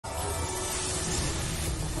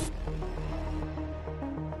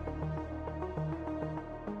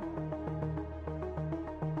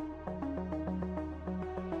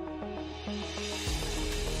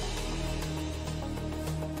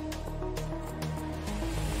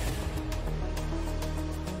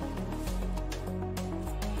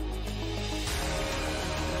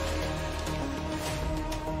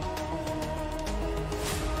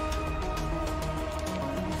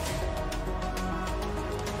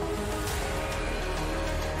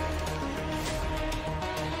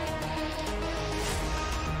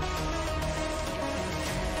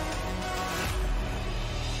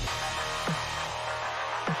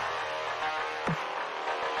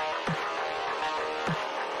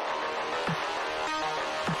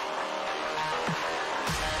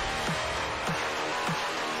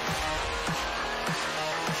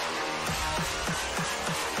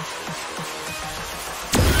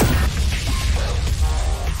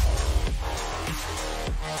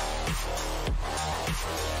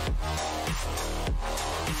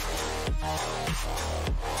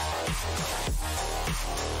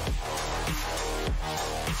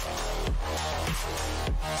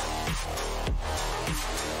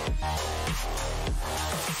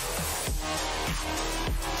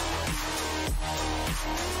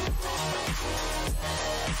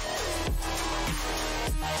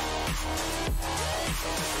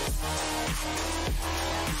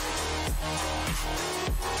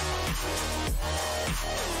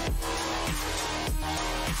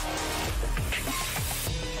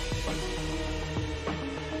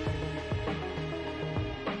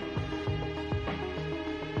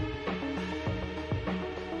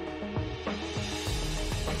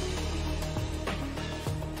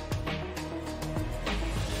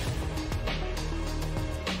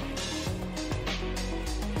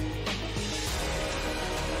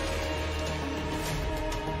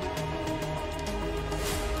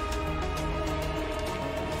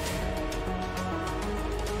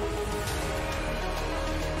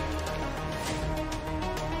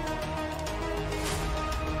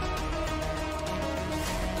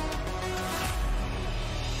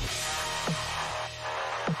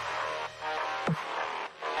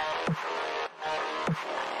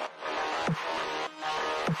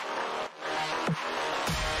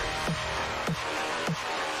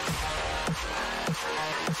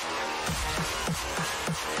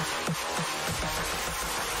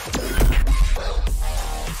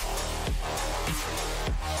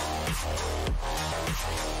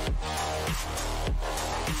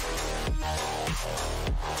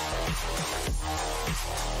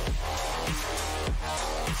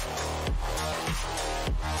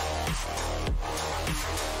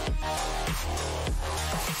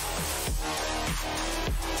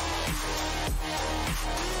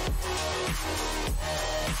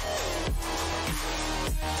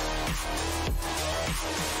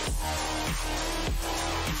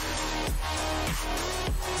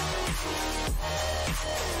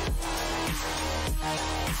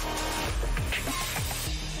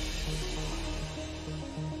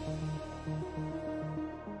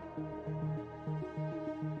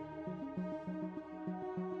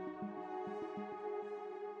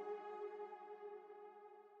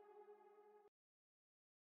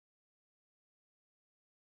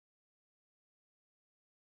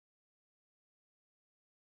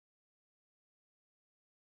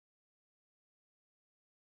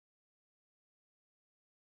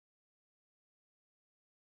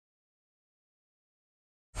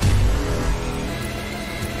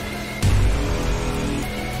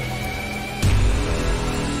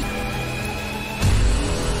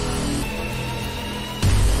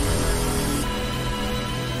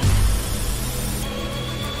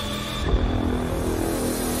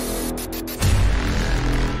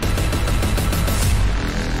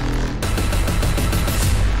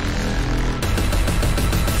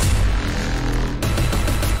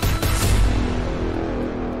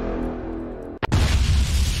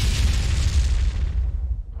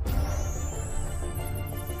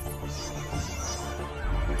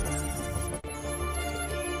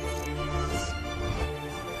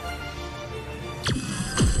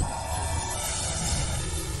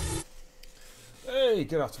Hey,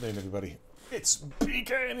 good afternoon everybody. It's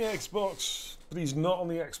BK on the Xbox, but he's not on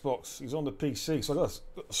the Xbox, he's on the PC, so I've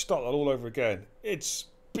got to start that all over again. It's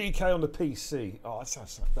BK on the PC. Oh,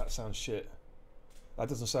 that sounds shit. That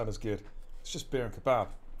doesn't sound as good. It's just Beer and Kebab,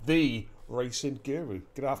 the racing guru.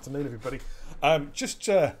 Good afternoon everybody. Just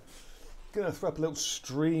going to throw up a little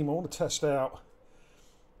stream. I want to test out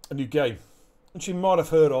a new game, which you might have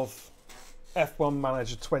heard of, F1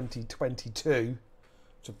 Manager 2022,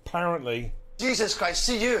 which apparently... Jesus Christ,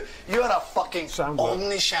 see you, you're a fucking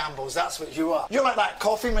omni-shambles, that's what you are. You're like that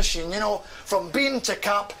coffee machine, you know, from bean to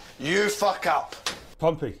cup, you fuck up.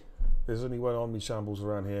 Pumpy, there's only one omni-shambles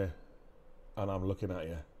around here, and I'm looking at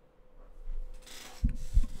you.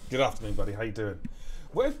 Good afternoon, buddy, how you doing?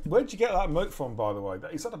 Where'd you get that emote from, by the way?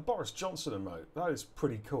 Is that a Boris Johnson emote? That is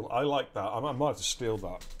pretty cool. I like that. I might have to steal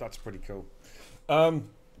that. That's pretty cool.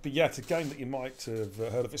 But yeah, it's a game that you might have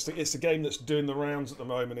heard of. It's the game that's doing the rounds at the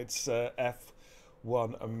moment. It's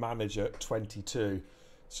F1 Manager 22.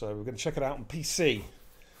 So we're going to check it out on PC.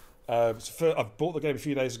 I've bought the game a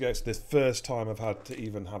few days ago. It's the first time I've had to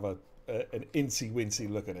even have an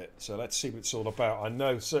incy-wincy look at it. So let's see what it's all about. I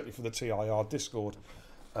know certainly from the TIR Discord,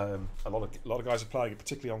 a lot of guys are playing it,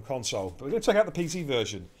 particularly on console. But we're going to check out the PC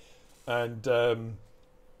version, and I'm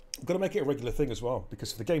going to make it a regular thing as well,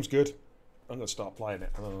 because if the game's good, I'm going to start playing it,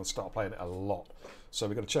 and I'm going to start playing it a lot. So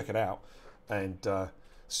we're going to check it out and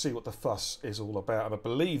see what the fuss is all about. And I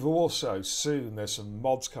believe also soon there's some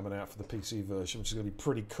mods coming out for the PC version, which is going to be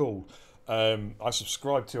pretty cool. I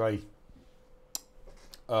subscribe to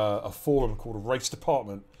a forum called Race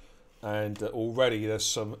Department, and already there's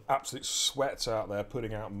some absolute sweats out there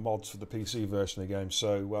putting out mods for the PC version of the game.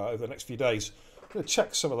 So over the next few days, I'm going to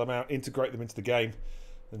check some of them out, integrate them into the game,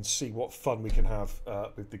 and see what fun we can have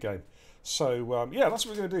with the game. So yeah, that's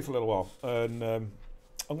what we're going to do for a little while. And I'm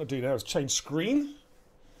going to do now is change screen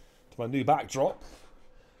to my new backdrop,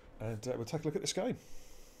 and we'll take a look at this game.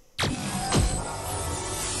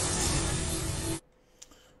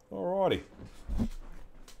 Alrighty.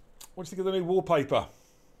 What do you think of the new wallpaper?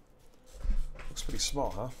 Looks pretty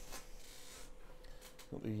smart, huh?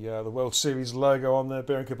 Got the World Series logo on there,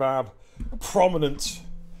 Beer and Kebab, prominent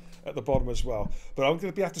at the bottom as well. But I'm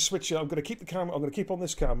going to have to switch it. I'm going to keep the camera. I'm going to keep on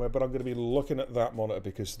this camera, but I'm going to be looking at that monitor,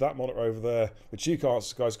 because that monitor over there, which you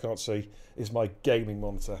guys can't see, is my gaming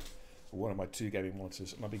monitor, or one of my two gaming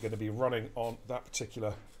monitors, and I'm going to be running on that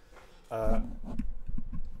particular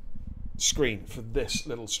screen for this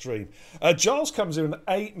little stream. Giles comes in an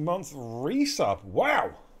 8-month resub.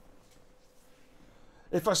 Wow.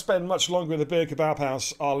 If I spend much longer in the Beer Kebab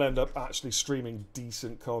house, I'll end up actually streaming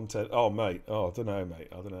decent content. Oh, mate. Oh, I don't know, mate.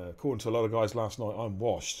 I don't know. According to a lot of guys last night, I'm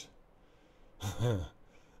washed.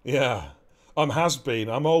 Yeah. I'm has-been.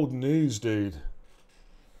 I'm old news, dude.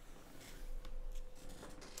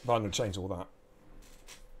 But I'm going to change all that.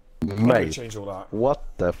 Mate, change all that. What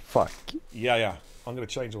the fuck? Yeah. I'm going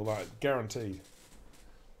to change all that. Guaranteed.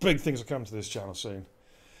 Big things will come to this channel soon.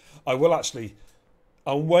 I will actually...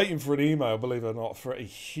 I'm waiting for an email, believe it or not, for a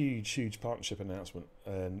huge partnership announcement.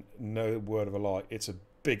 And no word of a lie, it's a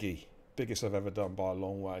biggie. Biggest I've ever done by a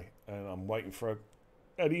long way. And I'm waiting for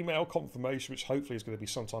an email confirmation, which hopefully is going to be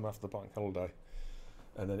sometime after the bank holiday.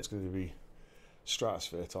 And then it's going to be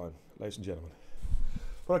stratosphere time, ladies and gentlemen.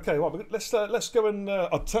 But okay, well, let's go and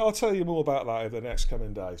I'll tell you more about that over the next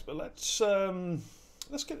coming days. But let's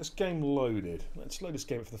get this game loaded. Let's load this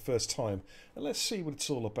game for the first time and let's see what it's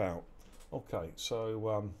all about. Okay,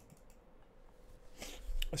 so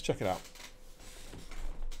let's check it out.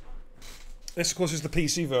 This, of course, is the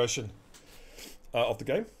PC version of the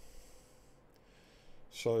game.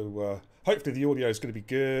 So hopefully the audio is going to be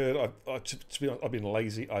good. To be honest, I've been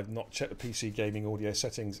lazy. I've not checked the PC gaming audio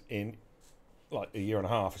settings in like a year and a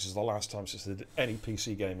half, which is the last time since I did any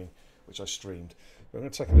PC gaming, which I streamed. But I'm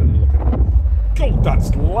going to take a little look at it. God,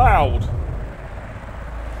 that's loud!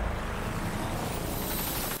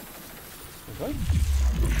 Okay.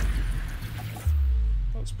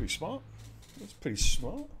 That's pretty smart. That's pretty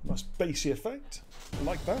smart. Nice bassy effect. I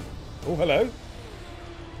like that. Oh, hello.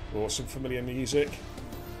 Awesome familiar music.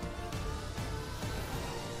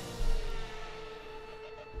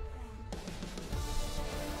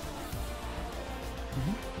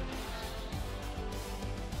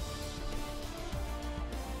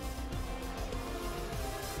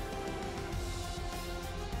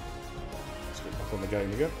 Let's get back on the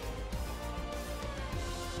game again.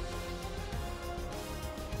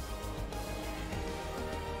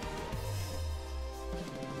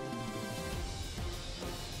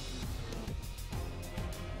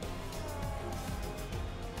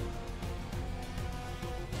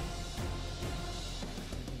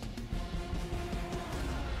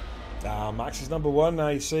 Max is #1 now.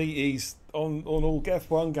 You see, he's on all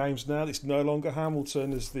F1 games now. It's no longer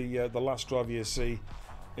Hamilton as the last driver you see.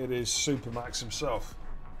 It is Super Max himself.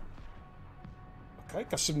 Okay,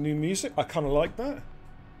 got some new music. I kind of like that.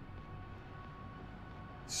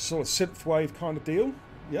 Sort of synthwave kind of deal.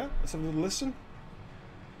 Yeah, let's have a little listen.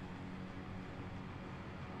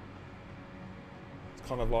 It's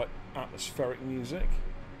kind of like atmospheric music.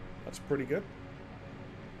 That's pretty good.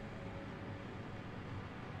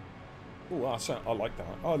 Oh, I like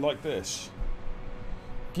that. I like this.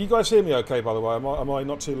 Can you guys hear me okay, by the way? Am I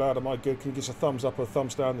not too loud? Am I good? Can you give us a thumbs up or a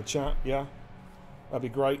thumbs down in the chat? Yeah? That'd be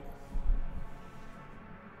great.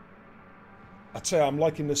 I tell you, I'm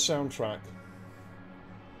liking this soundtrack.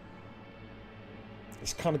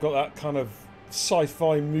 It's kind of got that kind of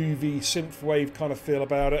sci-fi movie, synthwave kind of feel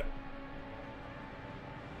about it.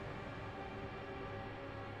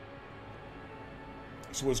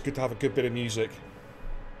 It's always good to have a good bit of music.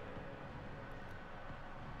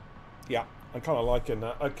 Yeah, I'm kind of liking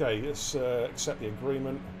that. Okay, let's accept the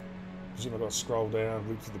agreement. I presume I've got to scroll down,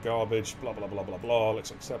 root through the garbage, blah, blah, blah, blah, blah.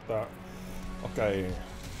 Let's accept that. Okay.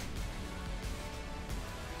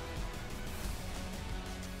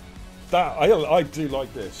 I do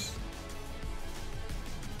like this.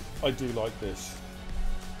 I do like this.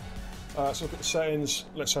 So look at the settings.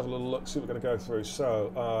 Let's have a little look, see what we're going to go through.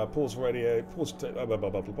 So, pause radio, pause, blah, blah, blah,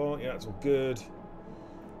 blah, blah. Yeah, it's all good.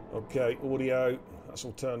 Okay, audio, that's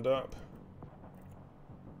all turned up.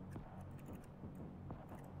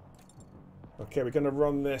 Okay, we're going to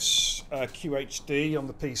run this QHD on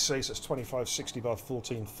the PC, so it's 2560 by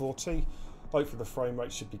 1440. Hopefully the frame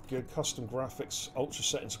rate should be good. Custom graphics, ultra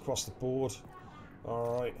settings across the board.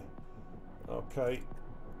 Alright. Okay.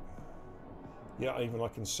 Yeah, even I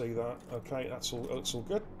can see that. Okay, that's all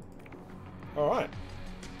good. Alright.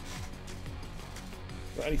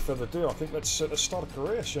 Without any further ado, I think let's start a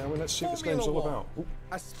career, shall we? Let's see what this game's all about. Ooh.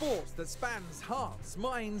 A sport that spans hearts,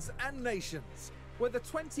 minds and nations, where the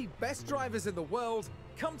 20 best drivers in the world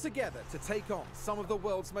come together to take on some of the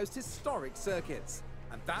world's most historic circuits.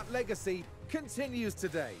 And that legacy continues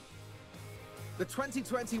today. The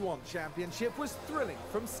 2021 championship was thrilling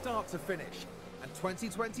from start to finish, and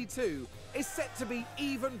 2022 is set to be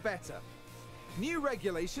even better. New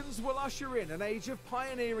regulations will usher in an age of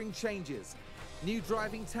pioneering changes. New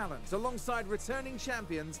driving talent alongside returning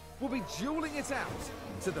champions will be dueling it out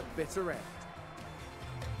to the bitter end.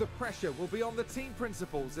 The pressure will be on the team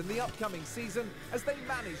principals in the upcoming season as they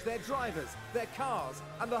manage their drivers, their cars,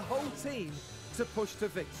 and the whole team to push to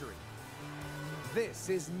victory. This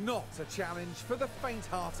is not a challenge for the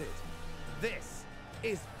faint-hearted. This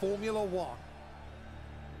is Formula One.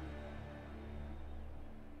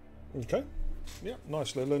 Okay. Yeah,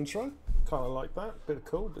 nice little intro. Kind of like that. Bit of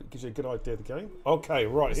cool, but it gives you a good idea of the game. Okay,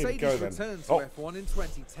 right, here we go then. Mercedes returned to F1 in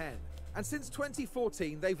 2010. And since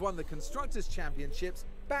 2014, they've won the Constructors' Championships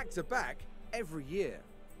back-to-back every year.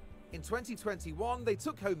 In 2021, they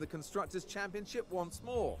took home the Constructors' Championship once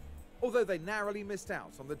more, although they narrowly missed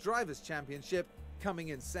out on the Drivers' Championship, coming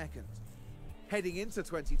in second. Heading into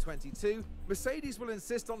 2022, Mercedes will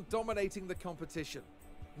insist on dominating the competition.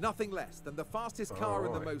 Nothing less than the fastest car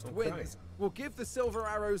and the most wins will give the Silver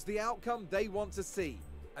Arrows the outcome they want to see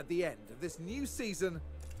at the end of this new season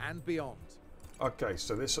and beyond. Okay,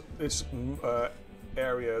 so this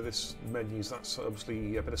area, this menus, that's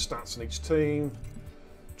obviously a bit of stats on each team.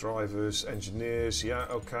 Drivers, engineers, yeah,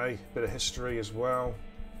 okay. Bit of history as well.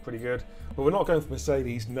 Pretty good. But we're not going for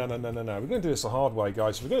Mercedes. No. We're going to do this the hard way,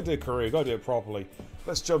 guys. If we're going to do a career, we've got to do it properly.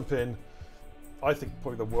 Let's jump in. I think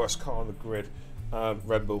probably the worst car on the grid.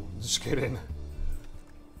 Red Bull. Just kidding.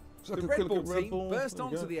 The Red Bull team burst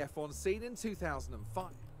onto the F1 scene in 2005.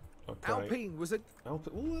 Okay. Alpine was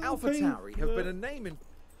AlphaTauri have been a name in.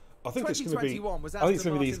 I think it's going to be. I think it's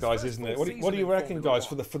going to be these guys, isn't it? What do you reckon, guys,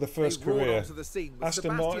 for the first career? The scene with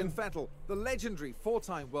Aston Martin, Vettel, the legendary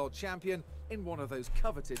four-time world champion, in one of those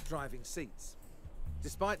coveted driving seats.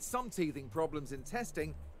 Despite some teething problems in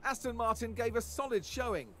testing, Aston Martin gave a solid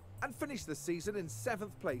showing and finished the season in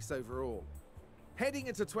 7th place overall. Heading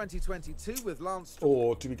into 2022 with Lance Stroll.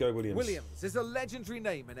 Or do we go Williams? Williams is a legendary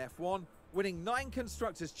name in F1, winning 9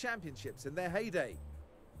 Constructors' Championships in their heyday.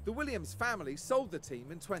 The Williams family sold the team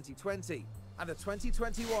in 2020, and the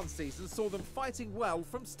 2021 season saw them fighting well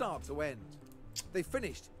from start to end. They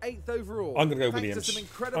finished 8th overall. I'm going to go Williams. I'm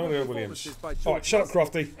going to go Williams. All right, shut up,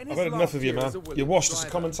 Crofty. I've had enough of you, man. You're washed as a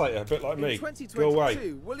commentator, a bit like me. Go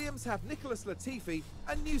away. Williams have Nicholas Latifi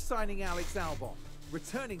and new signing Alex Albon,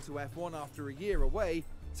 returning to F1 after a year away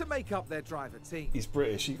to make up their driver team. He's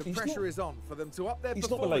British. The pressure is on for them to up their performance. He's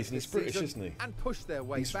not Malaysian. He's British, isn't he? And push their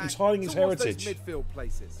way back. He's hiding his heritage. Midfield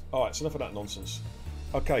places. All right, so enough of that nonsense.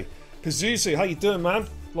 Okay, Pazuzu, how you doing, man?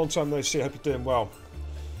 Long time no see. I hope you're doing well.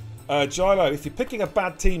 Gilo, if you're picking a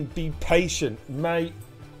bad team, be patient, mate.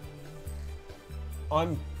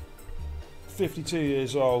 I'm 52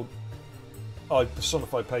 years old. I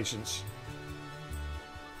personify patience.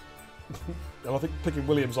 And I think picking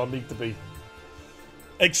Williams, I need to be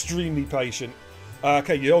extremely patient.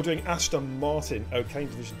 Okay, you're all doing Aston Martin. Okay,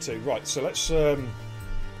 Division 2. Right, so let's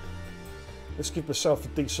give myself a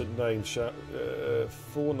decent name.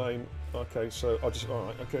 Full name. Okay, so I just. All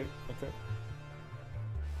right. Okay.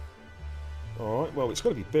 All right. Well, it's got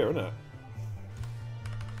to be beer, isn't it?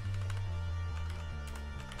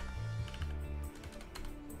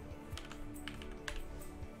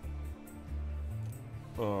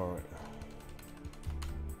 All right.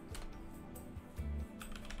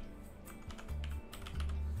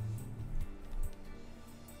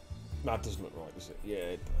 That doesn't look right, does it? Yeah,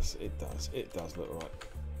 it does. It does. It does look right.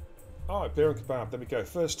 All right, beer and kebab. There we go.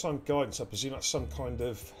 First time guidance. I presume that's some kind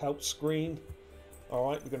of help screen. All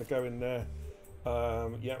right, we're going to go in there.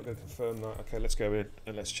 Yeah, we're going to confirm that. Okay, let's go in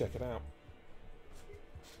and let's check it out.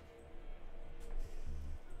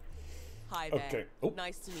 Hi there. Okay. Oh.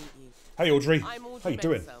 Nice to meet you. Hey, Audrey. I'm Audrey How you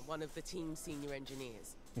doing? Menser, one of the team's senior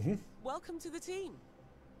engineers. Welcome to the team.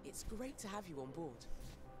 It's great to have you on board.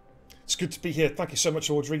 It's good to be here. Thank you so much,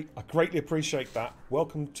 Audrey. I greatly appreciate that.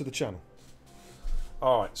 Welcome to the channel.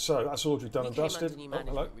 All right, so that's Audrey done and dusted. We came under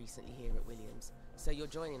new management recently here at Williams, so you're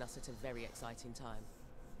joining us at a very exciting time.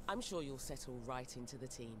 I'm sure you'll settle right into the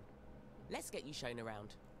team. Let's get you shown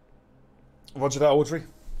around. Roger that, Audrey.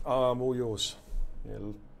 All yours. Yeah.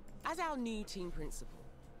 As our new team principal,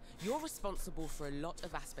 you're responsible for a lot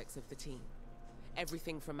of aspects of the team.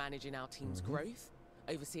 Everything from managing our team's growth,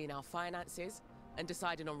 overseeing our finances, and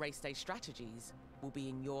deciding on race day strategies will be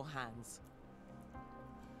in your hands.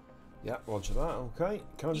 Yeah, roger that. Okay.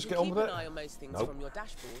 Can I just get on with it? You can keep an eye on most things from your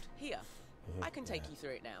dashboard here. I can take you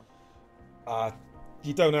through it now.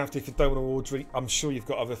 You don't have to if you don't want to, Audrey. I'm sure you've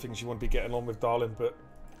got other things you want to be getting on with, darling, but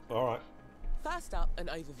all right. First up, an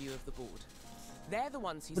overview of the board. They're the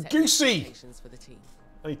ones who set the expectations for the team.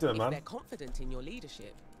 How you doing, man? If they're confident in your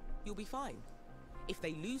leadership, you'll be fine. If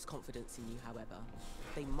they lose confidence in you, however,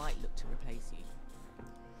 they might look to replace you.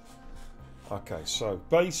 Okay, so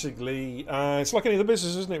basically, it's like any other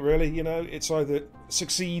business, isn't it, really? You know, it's either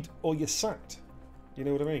succeed or you're sacked. You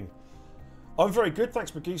know what I mean? I'm very good,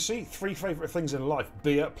 thanks, Magusi. 3 favourite things in life.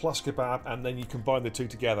 Beer plus kebab, and then you combine the two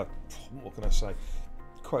together. What can I say?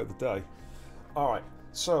 Quote of the day. Alright,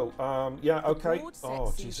 so, yeah, okay.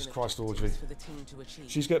 Oh, Jesus Christ, Audrey.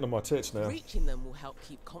 She's getting on my tits now. Reaching them will help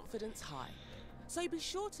keep confidence high. So be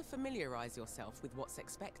sure to familiarise yourself with what's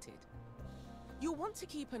expected. You'll want to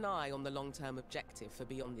keep an eye on the long-term objective for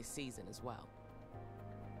beyond this season as well.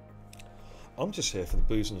 I'm just here for the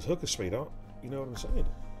booze and the hooker, sweetheart. You know what I'm saying?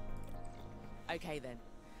 Okay then,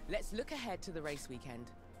 let's look ahead to the race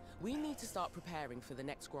weekend. We need to start preparing for the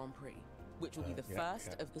next Grand Prix, which will be the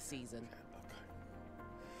first of the season.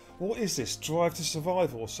 What is this? Drive to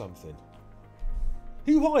Survive or something?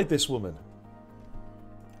 Who hired this woman?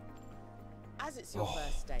 As it's your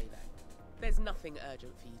first day then, there's nothing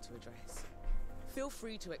urgent for you to address. Feel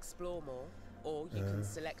free to explore more, or you can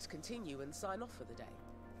select continue and sign off for the day.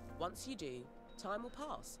 Once you do, time will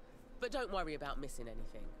pass. But don't worry about missing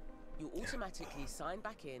anything. You'll automatically sign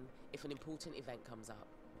back in if an important event comes up.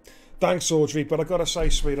 Thanks, Audrey, but I gotta say,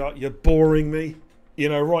 sweetheart, you're boring me. You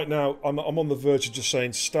know, right now, I'm on the verge of just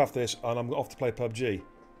saying, stuff this, and I'm off to play PUBG.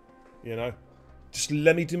 You know? Just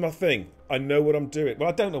let me do my thing. I know what I'm doing. Well,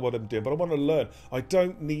 I don't know what I'm doing, but I want to learn. I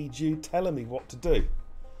don't need you telling me what to do.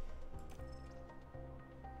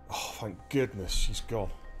 Oh, thank goodness, she's gone.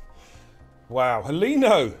 Wow.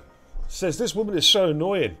 Heleno says, this woman is so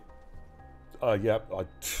annoying. Yeah,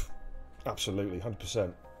 absolutely,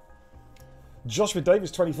 100%. Joshua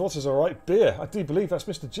Davis 24 says, alright, beer. I do believe that's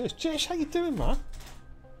Mr. Jish. Jish, how you doing, man?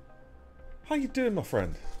 How you doing, my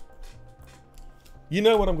friend? You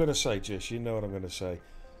know what I'm going to say, Jish. You know what I'm going to say.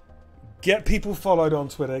 Get people followed on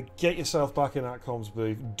Twitter. Get yourself back in that comms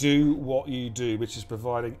booth. Do what you do, which is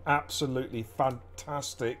providing absolutely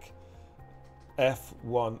fantastic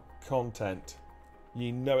F1 content.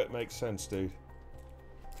 You know it makes sense, dude.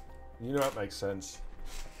 You know it makes sense.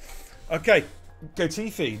 Okay.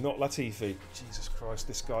 Gotifi, not Latifi. Jesus Christ,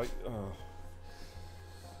 this guy. Oh.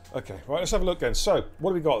 Okay, right, let's have a look then. So, what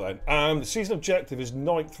do we got then? The season objective is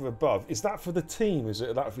 9th or above. Is that for the team? Is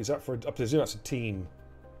that for? I presume that's a team.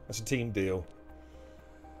 That's a team deal.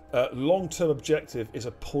 Long-term objective is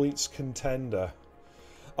a points contender.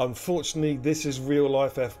 Unfortunately, this is real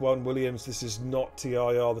life F1, Williams. This is not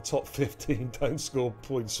TIR. The top 15 don't score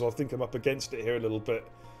points, so I think I'm up against it here a little bit.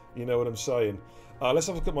 You know what I'm saying? Let's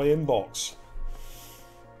have a look at my inbox.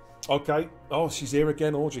 Okay. Oh, she's here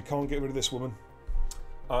again, Audrey. Can't get rid of this woman.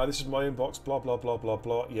 This is my inbox. Blah, blah, blah, blah,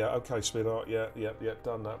 blah. Yeah, okay, sweetheart. Yeah,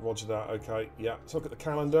 done that. Roger that. Okay, yeah. Let's look at the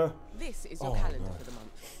calendar. This is your calendar for the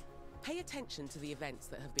month. Pay attention to the events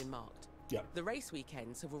that have been marked. Yeah. The race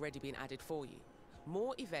weekends have already been added for you.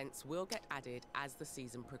 More events will get added as the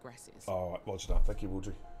season progresses. All right, roger that. Thank you,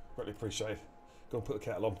 Audrey. Greatly appreciated. Go and put the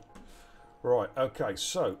kettle on. Right, okay,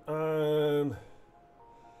 so,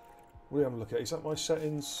 what do I look at? Is that my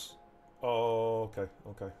settings? Oh, okay,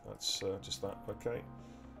 that's just that, okay.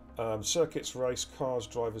 Circuits, race, cars,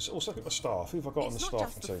 drivers. Also, look at the staff. Who have I got on the staff? It's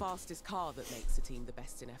not just the fastest car that makes a team the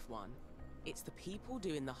best in F1. It's the people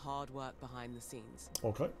doing the hard work behind the scenes.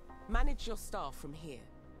 Okay. Manage your staff from here,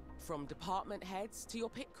 from department heads to your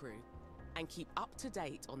pit crew, and keep up to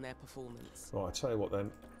date on their performance. Right, I tell you what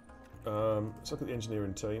then. Let's look at the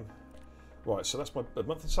engineering team. Right, so that's my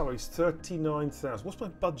monthly salary is 39,000. What's my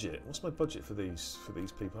budget? What's my budget for these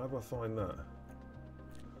people? How do I find that?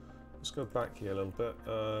 Let's go back here a little bit.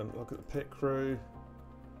 Look at the pit crew.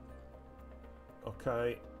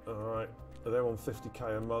 Okay, all right. They're on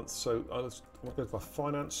 50k a month. So let's go to my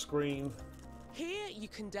finance screen. Here you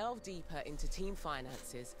can delve deeper into team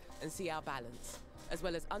finances and see our balance, as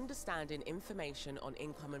well as understanding information on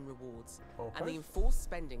income and rewards, and the enforced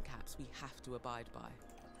spending caps we have to abide by.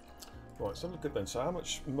 Right, so look good then. So how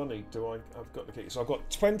much money do I've got the kitty? So I've got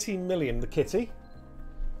 20 million the kitty.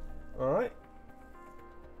 Alright.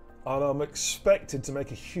 And I'm expected to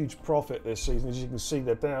make a huge profit this season. As you can see,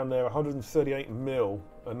 they're down there 138 mil,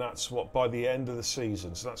 and that's what by the end of the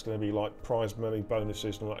season. So that's going to be like prize money,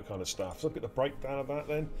 bonuses, and all that kind of stuff. So look at the breakdown of that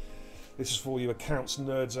then. This is for you accounts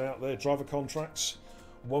nerds out there. Driver contracts,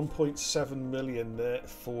 1.7 million there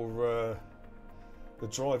for the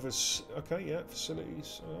drivers. Okay, yeah,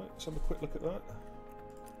 facilities. All right, let's have a quick look at that.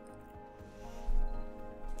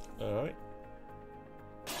 All right.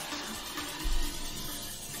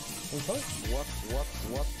 Okay. What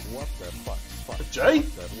the fuck? Jay?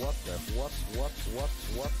 What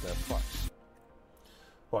the fuck?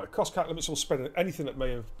 Right, cost cap limits or spending anything that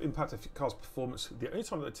may impact a car's performance. The only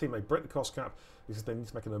time that a team may break the cost cap is if they need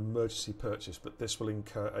to make an emergency purchase, but this will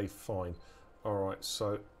incur a fine. All right,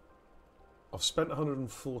 so I've spent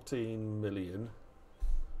 114 million.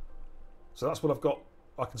 So that's what I've got.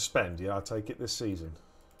 I can spend. Yeah, I take it this season.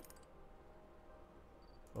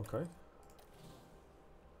 Okay.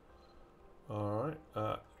 All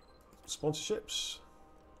right. Sponsorships.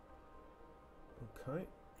 Okay.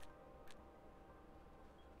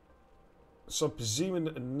 So I'm presuming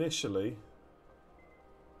that initially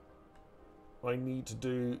I need to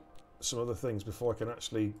do some other things before I can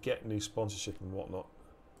actually get new sponsorship and whatnot.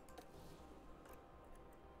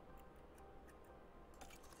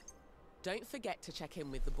 Don't forget to check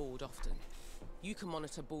in with the board often. You can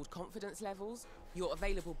monitor board confidence levels, your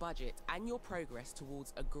available budget, and your progress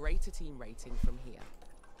towards a greater team rating from here.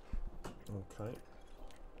 Okay.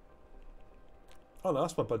 Oh no,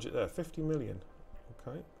 that's my budget there, 50 million.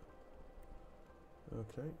 Okay.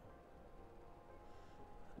 Okay.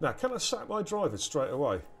 Now, can I sack my drivers straight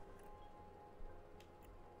away?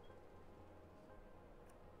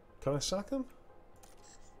 Can I sack them?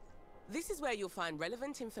 This is where you'll find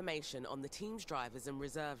relevant information on the team's drivers and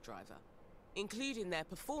reserve driver, including their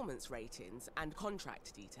performance ratings and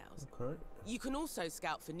contract details. Okay. You can also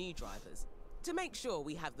scout for new drivers to make sure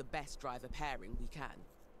we have the best driver pairing we can.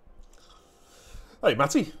 Hey,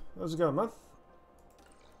 Matty. How's it going, man?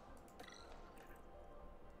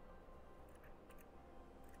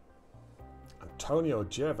 Antonio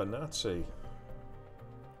Giovinazzi.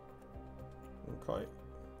 Okay.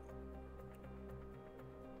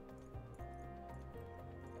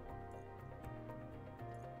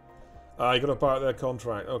 Ah, you got to buy out their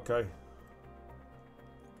contract. Okay.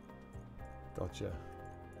 Gotcha.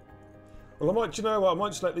 Well, I might. Do you know what? I might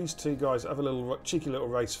just let these two guys have a little cheeky little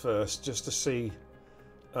race first, just to see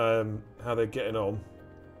how they're getting on.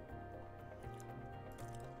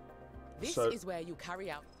 This is where you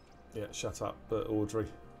carry out. Yeah, shut up, Audrey.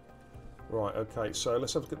 Right. Okay. So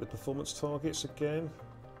let's have a look at the performance targets again.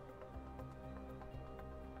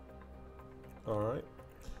 All right.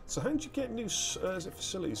 So how did you get new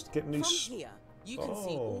facilities? To get new. From here, you can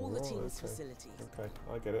see all the team's facilities. Okay,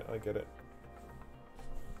 I get it. I get it.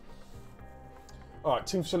 All right,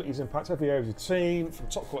 team facilities impact every area of your team, from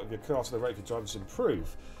top quality of your car to the rate of your drivers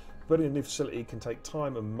improve. Building a new facility can take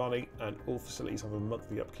time and money, and all facilities have a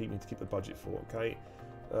monthly upkeep you need to keep the budget for. Okay.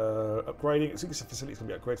 Upgrading existing facilities can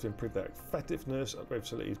be upgraded to improve their effectiveness. Upgrade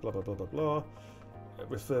facilities, blah blah blah blah blah.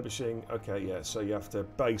 Refurbishing. Okay, yeah. So you have to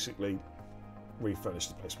basically refurnish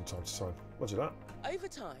the place from time to time. Roger that. Over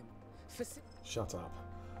time, shut up.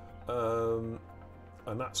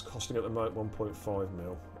 And that's costing at the moment 1.5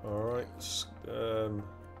 mil. All right.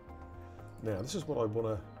 Now this is what I want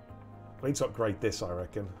to. I need to upgrade this, I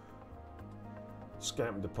reckon.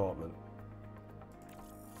 Scouting department.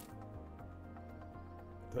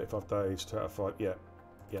 35 days, 2 out of 5. Yeah,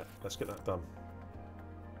 yeah. Let's get that done.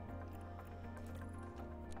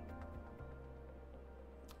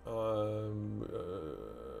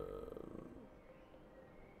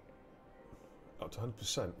 Up to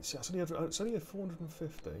 100%. See, it's only a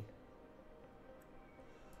 450.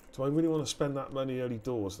 Do I really want to spend that money early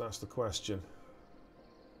doors? That's the question.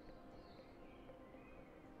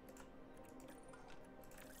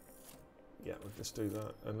 Yeah, let's do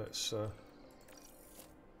that, and let's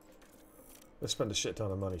spend a shit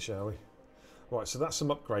ton of money, shall we? Right, so that's some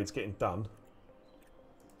upgrades getting done.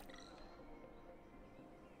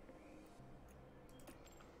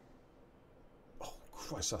 Oh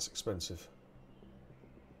Christ, that's expensive.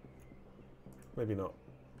 Maybe not.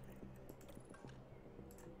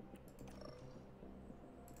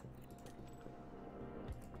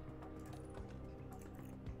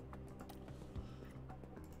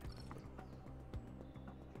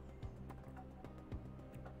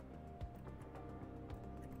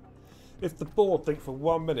 If the board think for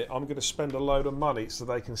 1 minute I'm going to spend a load of money so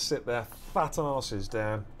they can sit their fat asses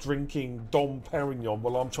down drinking Dom Perignon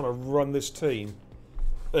while I'm trying to run this team,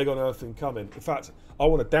 they got nothing coming. In fact, I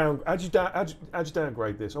want to how'd you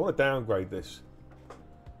downgrade this? I want to downgrade this.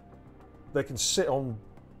 They can sit on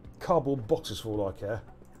cardboard boxes for all I care.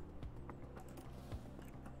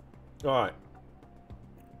 Alright.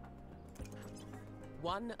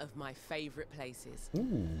 One of my favourite places.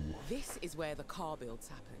 Ooh. This is where the car builds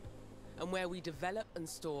happen, and where we develop and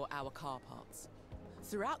store our car parts.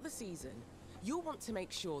 Throughout the season, you'll want to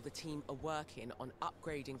make sure the team are working on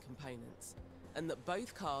upgrading components, and that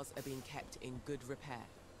both cars are being kept in good repair.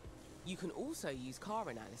 You can also use car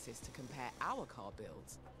analysis to compare our car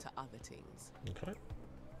builds to other teams. Okay.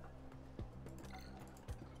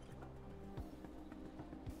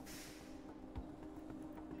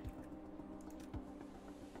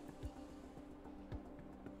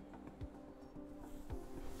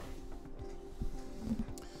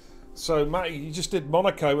 So, Matty, you just did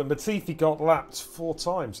Monaco and Latifi got lapped 4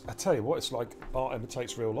 times. I tell you what, it's like art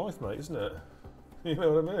imitates real life, mate, isn't it? You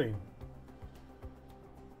know what I mean?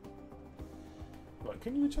 Right,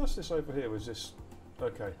 can you adjust this over here? Was this...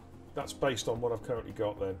 Okay, that's based on what I've currently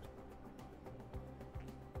got then.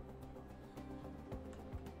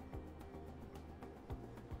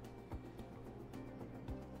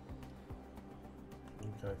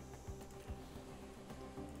 Okay.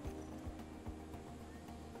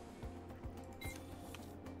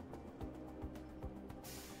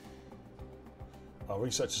 Our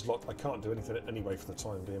research is locked. I can't do anything anyway for the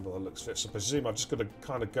time being, but it looks fit. So I presume I've just got to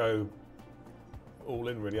kind of go all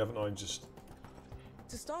in, really, haven't I? And just...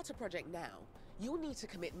 To start a project now, you'll need to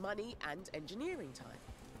commit money and engineering time.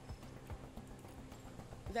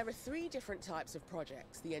 There are 3 different types of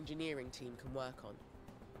projects the engineering team can work on.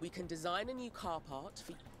 We can design a new car part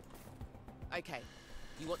for... Okay,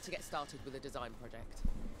 you want to get started with a design project.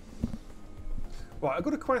 Right, I've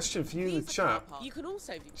got a question for you in the chat. You can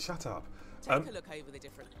also... Shut up. Take a look over the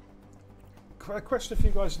different... A question for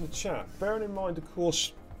you guys in the chat. Bearing in mind, of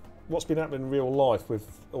course, what's been happening in real life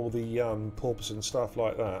with all the porpoises and stuff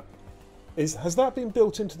like that, has that been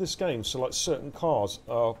built into this game? So, like, certain cars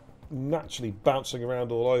are naturally bouncing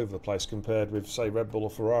around all over the place compared with, say, Red Bull or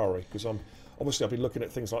Ferrari? Because obviously I've been looking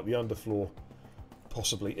at things like the underfloor,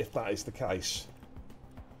 possibly, if that is the case.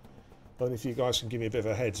 I don't know if you guys can give me a bit of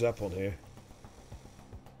a heads up on here.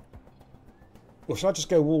 Or should I just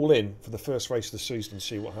go all in for the first race of the season and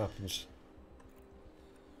see what happens?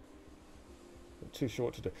 Too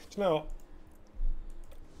short to do. So now,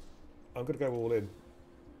 I'm going to go all in.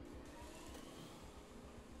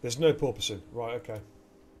 There's no porpoising. Right, okay.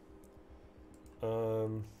 A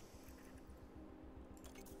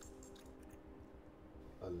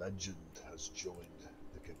legend has joined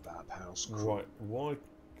the Kebab House crew. Right, why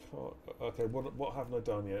can't... Okay, what haven't I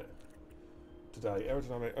done yet today?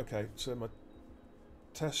 Aerodynamic, okay, so my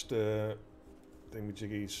tester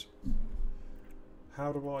thingamajiggies.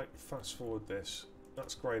 How do I fast forward this?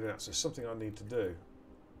 That's great access, something I need to do.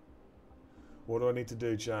 What do I need to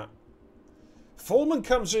do, chat? Foreman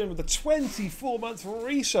comes in with a 24-month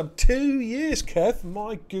resub. 2 years, Kev.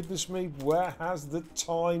 My goodness me, where has the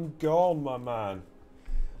time gone, my man?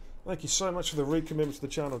 Thank you so much for the recommitment to the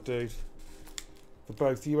channel, dude. For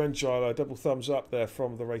both you and Gilo, double thumbs up there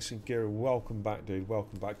from the Racing Gear. Welcome back, dude.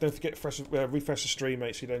 Welcome back. Don't forget to refresh the stream,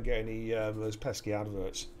 mate, so you don't get any those pesky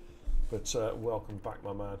adverts. But welcome back,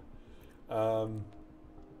 my man. I'm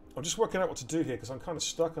just working out what to do here because I'm kind of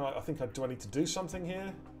stuck. I think do I need to do something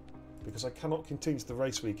here? Because I cannot continue to the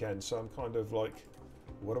race weekend, so I'm kind of like,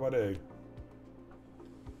 what do I do?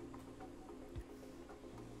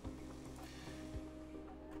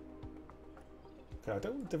 Okay, I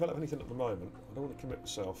don't want to develop anything at the moment. I don't want to commit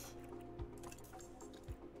myself.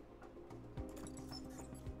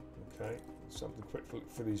 Okay, something quick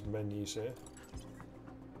for these menus here.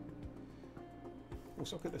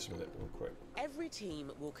 Let's look at this a minute, real quick. Every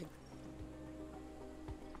team will...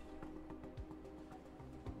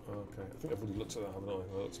 Okay, I think I've already looked at that, haven't I?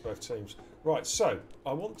 I looked at both teams. Right, so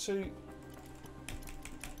I want to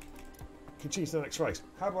continue to the next race.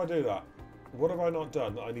 How do I do that? What have I not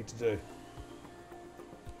done that I need to do?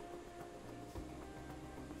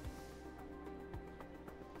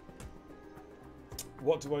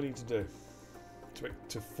 What do I need to do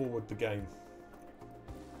to forward the game?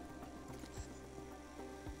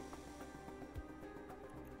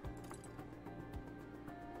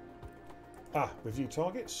 Review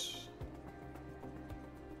targets.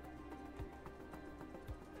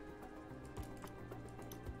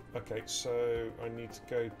 Okay, so I need to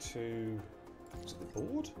go to... Is it the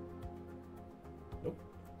board? Nope.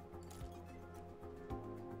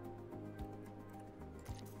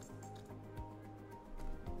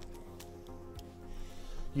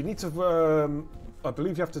 You need to... I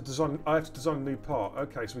believe you have to design... I have to design a new part.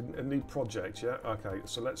 Okay, so a new project, yeah? Okay,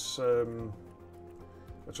 so let's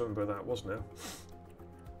remember that was now.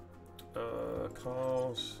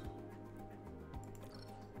 Cars.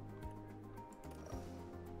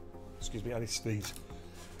 Excuse me, I need to sneeze.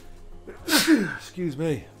 Excuse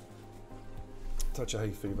me. Touch of hay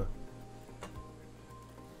fever.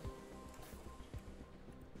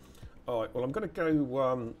 Alright, well I'm going to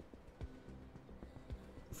go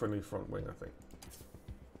for a new front wing, I think.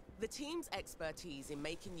 The team's expertise in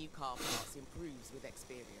making new car parts improves with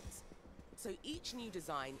experience. So each new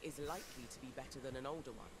design is likely to be better than an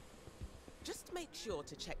older one. Just make sure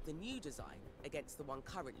to check the new design against the one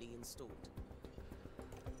currently installed.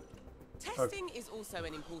 Testing is also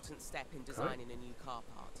an important step in designing a new car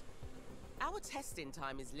part. Our testing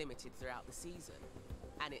time is limited throughout the season,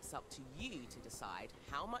 and it's up to you to decide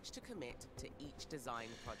how much to commit to each design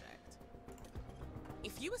project.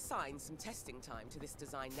 If you assign some testing time to this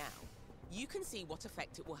design now, you can see what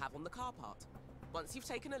effect it will have on the car part. Once you've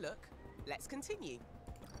taken a look, let's continue.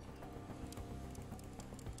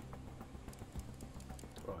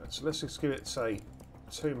 Right, so let's just give it, say,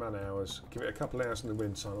 2 man-hours. Give it a couple of hours in the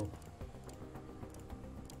wind tunnel.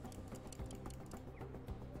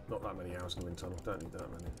 Not that many hours in the wind tunnel, don't need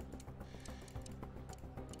that many.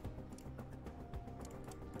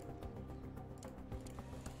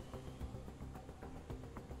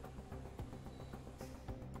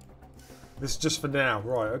 This is just for now,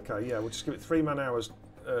 right? Okay, yeah, we'll just give it 3 man hours.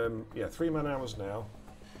 Yeah, 3 man hours now,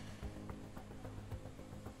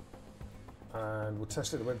 and we'll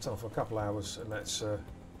test it at the wind tunnel for a couple hours, and let's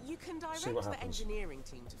you can direct see what the happens. engineering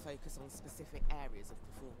team to focus on specific areas of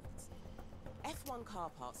performance. F1 car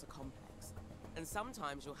parts are complex, and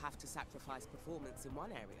sometimes you'll have to sacrifice performance in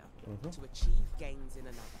one area to achieve gains in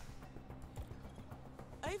another.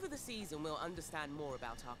 Over the season, we'll understand more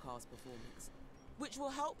about our car's performance, which will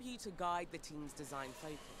help you to guide the team's design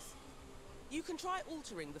focus. You can try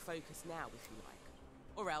altering the focus now if you like,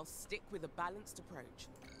 or else stick with a balanced approach.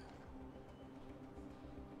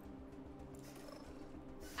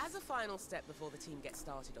 As a final step before the team gets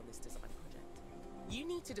started on this design project, you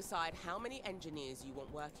need to decide how many engineers you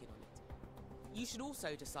want working on it. You should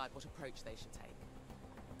also decide what approach they should take.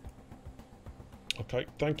 Okay,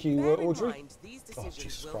 thank you, Bear in Audrey. mind, these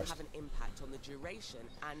decisions will have an impact on the duration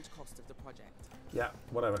and cost of the project. Yeah,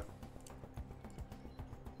 whatever.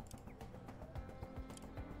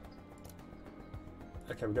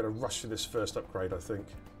 Okay, we're going to rush through this first upgrade, I think.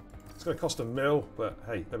 It's going to cost $1 mil, but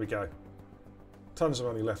hey, there we go. Tons of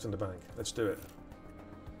money left in the bank. Let's do it.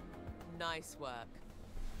 Nice work.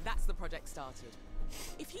 That's the project started.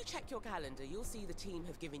 If you check your calendar, you'll see the team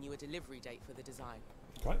have given you a delivery date for the design.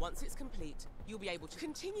 Okay. Once it's complete, you'll be able to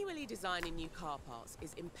continually designing new car parts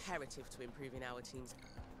is imperative to improving our team's.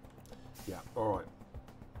 Yeah, all right.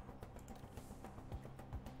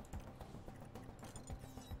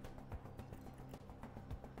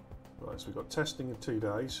 Right, so we've got testing in 2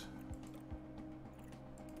 days.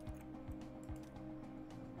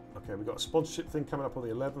 Okay, we've got a sponsorship thing coming up on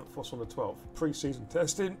the 11th, what's on the 12th? Pre-season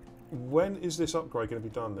testing. When is this upgrade going to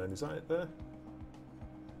be done then? Is that it there?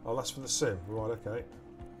 Oh, that's for the sim. Right, okay.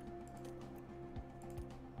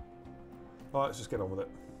 Alright, let's just get on with it.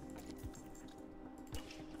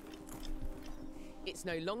 It's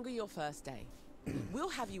no longer your first day. We'll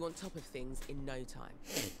have you on top of things in no time.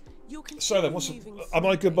 You'll So then, am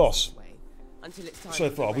I a good boss? Until it's time So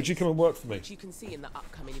far, would you come and work for me? Which you can see in the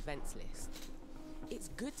upcoming events list. It's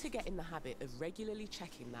good to get in the habit of regularly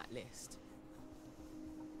checking that list.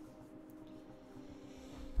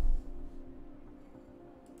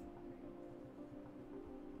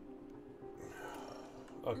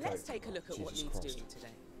 Okay. Let's take a look at what Jesus needs Christ. doing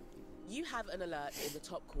today. You have an alert in the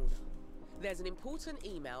top corner. There's an important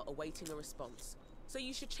email awaiting a response, so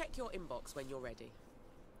you should check your inbox when you're ready.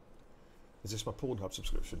 Is this my Pornhub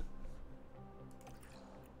subscription?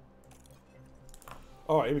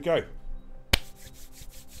 Alright, here we go.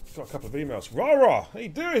 Got a couple of emails. Rah-rah! How you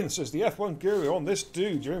doing? Says the F1 Guru. On this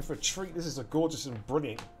dude, you're in for a treat. This is a gorgeous and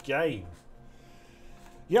brilliant game.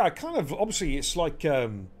 Yeah, I kind of... Obviously, it's like...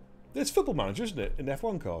 it's Football Manager, isn't it? In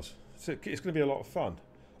F1 cars. So it's going to be a lot of fun.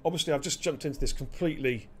 Obviously, I've just jumped into this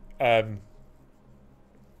completely...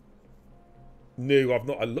 new.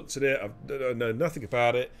 I looked at it. I know nothing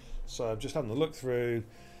about it. So I'm just having a look through.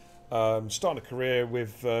 Starting a career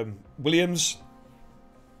with Williams.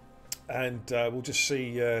 And we'll just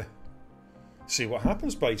see what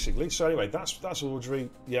happens, basically. So anyway, that's Audrey.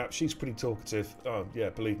 Yeah, she's pretty talkative. Oh, yeah,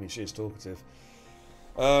 believe me, she is talkative.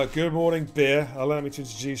 Good morning, Beer. Allow me to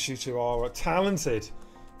introduce you to our talented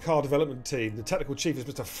car development team. The technical chief is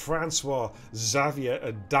Mr. Francois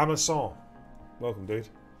Xavier Damasson. Welcome, dude.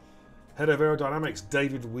 Head of aerodynamics,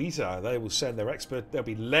 David Wheater. They will send their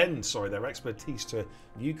their expertise to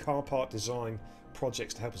new car part design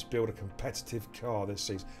projects to help us build a competitive car this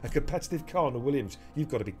season. A competitive car in the Williams? You've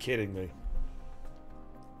got to be kidding me.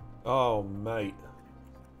 Oh, mate.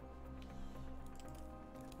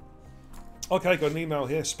 Okay, got an email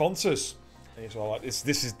here. Sponsors. So I like this.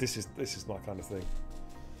 This is my kind of thing.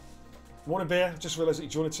 Morning, Beer. Just realised that you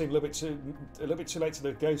joined the team a little bit too late to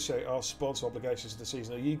negotiate our sponsor obligations for the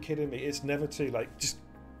season. Are you kidding me? It's never too late. Just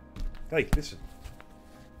hey, listen.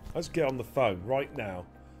 Let's get on the phone right now.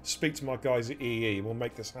 Speak to my guys at EE and we'll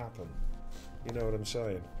make this happen. You know what I'm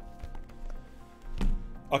saying?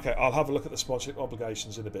 Okay, I'll have a look at the sponsorship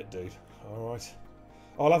obligations in a bit, dude. Alright.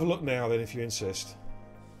 I'll have a look now then if you insist.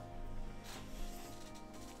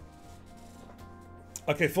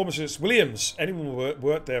 Okay, pharmacist Williams. Anyone will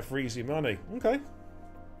work there for easy money. Okay.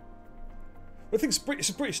 I think it's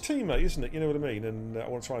a British team, mate, isn't it? You know what I mean? And I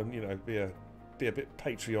want to try and, you know, be a bit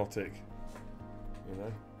patriotic. You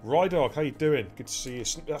know. Rydog, how you doing? Good to see you.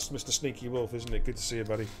 That's Mr. Sneaky Wolf, isn't it? Good to see you,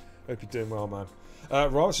 buddy. Hope you're doing well, man.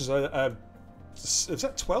 Ryan says, is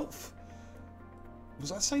that 12th? Was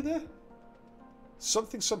that say there?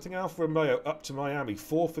 Something Alfa Romeo up to Miami.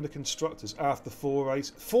 4th in the constructors after 4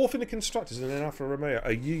 races. 4th in the constructors and then Alfa Romeo.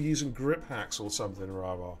 Are you using grip hacks or something,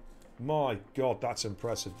 Rara? My God, that's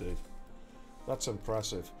impressive, dude. That's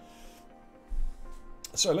impressive.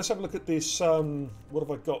 So let's have a look at this. What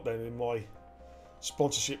have I got then in my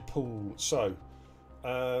sponsorship pool? So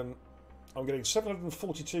I'm getting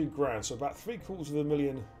 742 grand, so about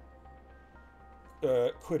 £750,000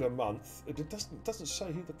 quid a month. It doesn't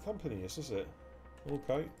say who the company is, does it?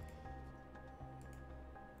 Okay.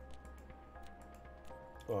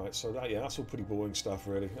 Alright, so that's all pretty boring stuff,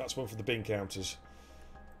 really. That's one for the bin counters.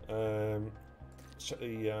 Looks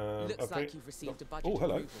okay. like you've received a budget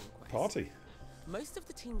hello. approval request. Party. Most of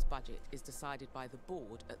the team's budget is decided by the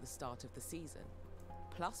board at the start of the season,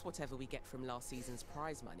 plus whatever we get from last season's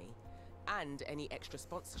prize money, and any extra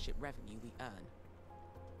sponsorship revenue we earn.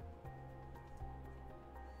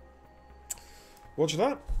 Roger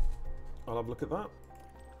that. I'll have a look at that.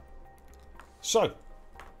 So,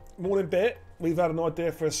 morning bit. We've had an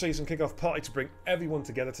idea for a season kickoff party to bring everyone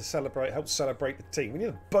together to celebrate, help celebrate the team. We need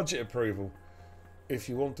a budget approval if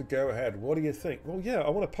you want to go ahead. What do you think? Well, yeah, I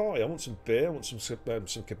want a party. I want some beer. I want some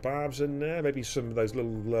kebabs in there. Maybe some of those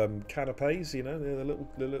little canapes. You know,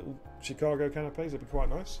 the little Chicago canapes. That'd be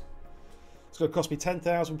quite nice. It's going to cost me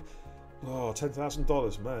 $10,000. Oh,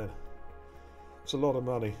 $10,000, man. It's a lot of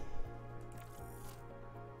money.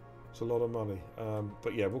 It's a lot of money.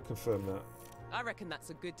 But yeah, we'll confirm that. I reckon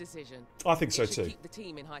that's a good decision. I think so It should too. Keep the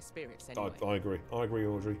team in high spirits anyway. I agree. I agree,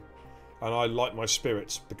 Audrey. And I like my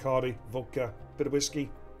spirits. Bacardi, vodka, bit of whiskey.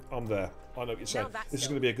 I'm there. I know what you're saying. This is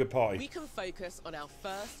going to be a good party. We can focus on our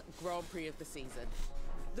first Grand Prix of the season.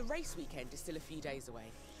 The race weekend is still a few days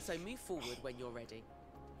away, so move forward when you're ready.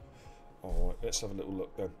 Alright, let's have a little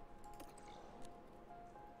look then.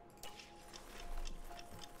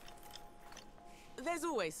 There's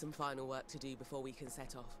always some final work to do before we can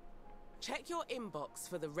set off. Check your inbox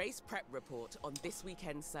for the race prep report on this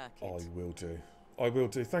weekend's circuit. I will do. I will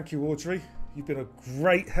do. Thank you, Audrey. You've been a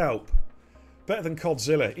great help. Better than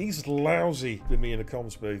Codzilla. He's lousy with me in the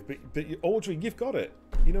comms booth. But Audrey, you've got it.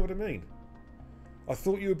 You know what I mean? I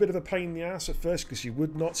thought you were a bit of a pain in the ass at first because you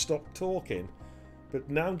would not stop talking. But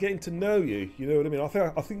now I'm getting to know you. You know what I mean? I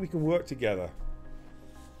think we can work together.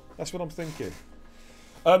 That's what I'm thinking.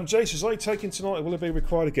 Jace, is I taking tonight or will it be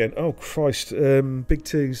required again? Oh Christ, big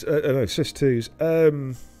twos, no, sis twos.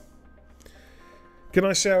 Can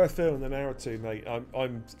I say how I feel in an hour or two, mate?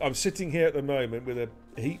 I'm sitting here at the moment with a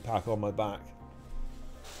heat pack on my back.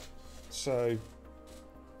 So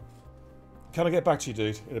can I get back to you,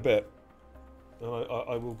 dude, in a bit? And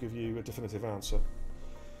I will give you a definitive answer.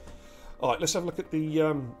 Alright, let's have a look at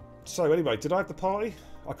the so anyway, did I have the party?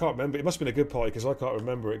 I can't remember. It must have been a good party because I can't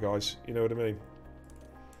remember it, guys. You know what I mean?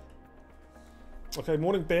 Okay,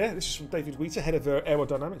 morning beer. This is from David Wheater, head of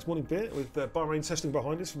aerodynamics. Morning beer. With Bahrain testing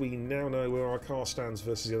behind us, we now know where our car stands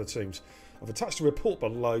versus the other teams. I've attached a report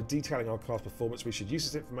below detailing our car's performance. We should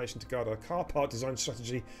use this information to guide our car part design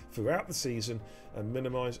strategy throughout the season and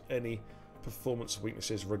minimise any performance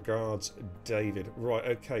weaknesses. Regards, David. Right,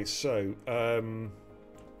 okay, so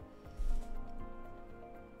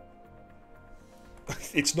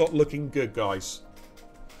it's not looking good, guys.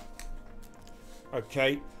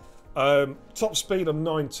 Okay. Top speed on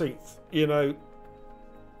 19th. You know,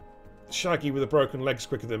 Shaggy with a broken leg's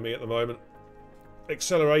quicker than me at the moment.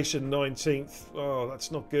 Acceleration 19th. Oh,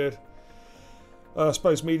 that's not good. I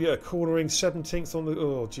suppose media cornering 17th on the.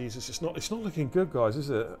 Oh Jesus, it's not looking good, guys, is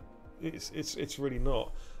it? It's really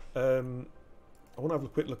not. I want to have a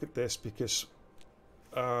quick look at this because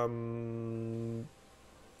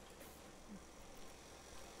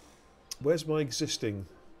where's my existing?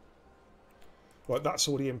 Right, that's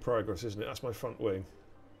already in progress, isn't it? That's my front wing.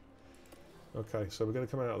 Okay, so we're going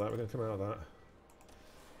to come out of that. We're going to come out of that.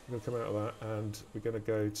 We're going to come out of that, and we're going to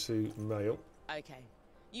go to mail. Okay,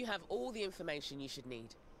 you have all the information you should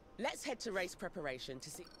need. Let's head to race preparation to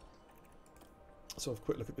see. So have a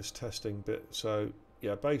quick look at this testing bit. So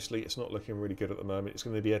yeah, basically it's not looking really good at the moment. It's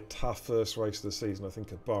going to be a tough first race of the season, I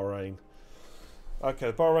think, at Bahrain. Okay,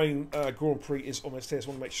 the Bahrain Grand Prix is almost here. So I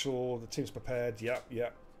want to make sure the team's prepared.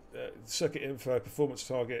 Yep. Circuit info, performance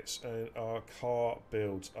targets, and our car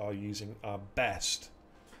builds are using our best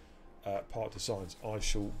part designs. I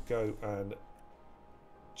shall go and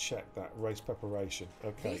check that race preparation.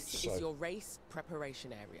 Okay, this is your race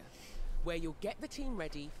preparation area, where you'll get the team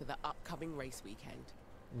ready for the upcoming race weekend.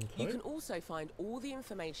 Okay. You can also find all the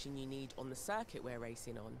information you need on the circuit we're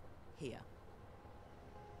racing on here.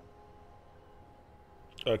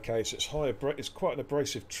 Okay, so it's quite an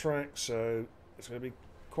abrasive track, so it's going to be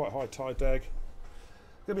quite high tire deg.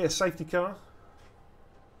 Gonna be a safety car.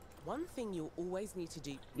 One thing you'll always need to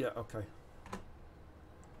do. Yeah, okay.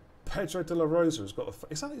 Pedro de la Rosa has got a.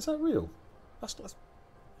 Is that real? That's not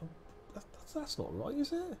right,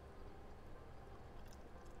 is it?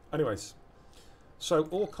 Anyways, So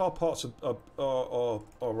all car parts are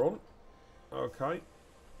on. Okay.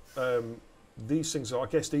 These things are, I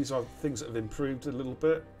guess these are things that have improved a little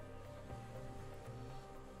bit.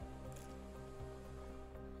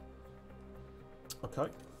 Okay.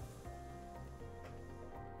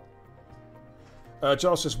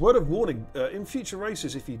 Giles says, word of warning, in future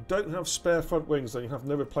races, if you don't have spare front wings, then you have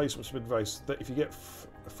no replacements mid-race, that if you get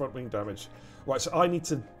front wing damage. Right, so I need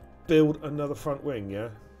to build another front wing, yeah?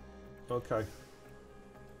 Okay.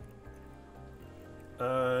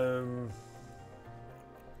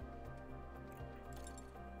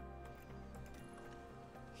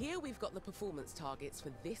 Here we've got the performance targets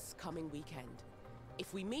for this coming weekend.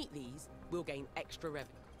 If we meet these, we'll gain extra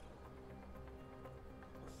revenue.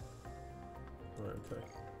 Right, okay.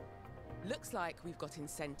 Looks like we've got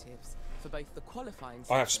incentives for both the qualifying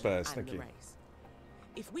I have section spares, and thank the you. race.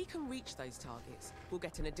 If we can reach those targets, we'll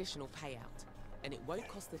get an additional payout, and it won't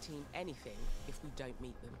cost the team anything if we don't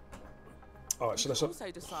meet them. All right, so We let's can also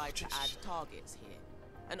decide to add targets here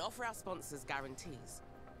and offer our sponsors guarantees.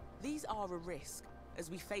 These are a risk, as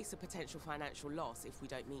we face a potential financial loss if we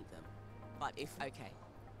don't meet them. But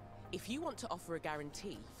if you want to offer a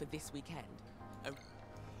guarantee for this weekend,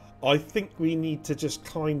 I think we need to just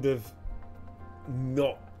kind of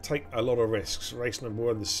not take a lot of risks. Race number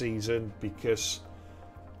 1 this season, because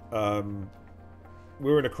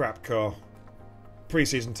we're in a crap car.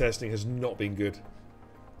 Pre-season testing has not been good,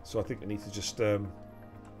 so I think we need to just go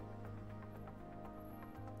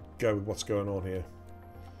with what's going on here.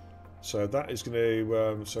 So that is going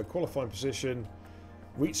to so qualifying position,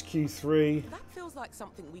 reach Q3. that feels like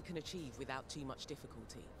something we can achieve without too much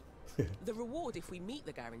difficulty. The reward if we meet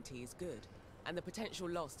the guarantee is good, and the potential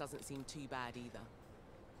loss doesn't seem too bad either.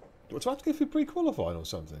 Do I have to go through pre-qualifying or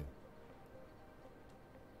something?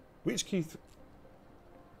 Reach Q3.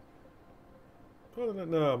 Oh, no,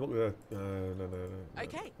 I'm not going to. No.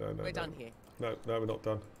 Okay, No, we're done here. No, we're not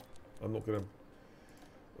done. I'm not going to.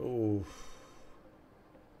 Oh.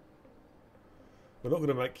 We're not going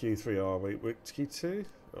to make Q3, are we? It's Q2?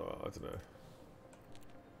 Oh, I don't know.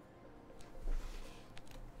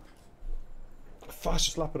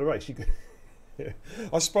 Fastest lap of the race. You could. Yeah.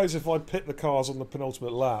 I suppose if I pit the cars on the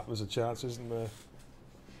penultimate lap, there's a chance, isn't there?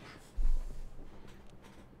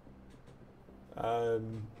 All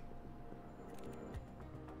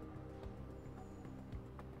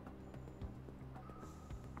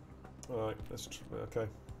right. Okay.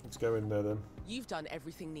 Let's go in there then. You've done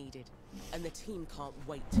everything needed, and the team can't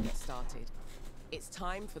wait to get started. It's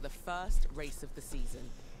time for the first race of the season.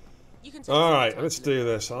 You can take All some right. time Let's to do look.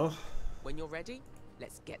 this, huh? When you're ready,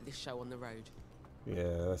 let's get this show on the road. Yeah.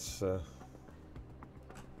 Let's. Oh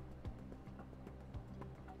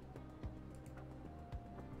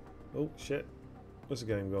shit! Where's the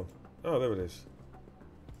game gone? Oh, there it is.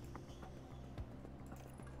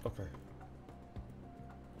 Okay.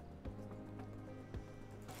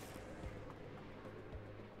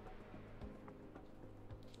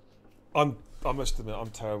 I must admit,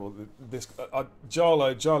 I'm terrible. This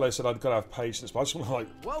Jarlo said I'd got to have patience, but I just want to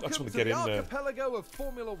Welcome I just want to to get the in there. archipelago of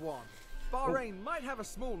Formula One. Bahrain might have a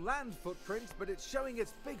small land footprint, but it's showing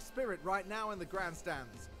its big spirit right now in the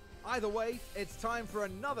grandstands. Either way, it's time for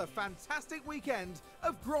another fantastic weekend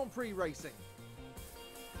of Grand Prix racing.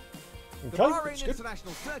 The Okay, Bahrain that's good.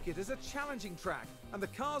 International Circuit is a challenging track, and the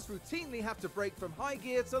cars routinely have to brake from high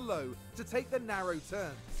gear to low to take the narrow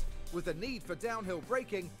turns. With the need for downhill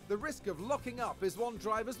braking, the risk of locking up is one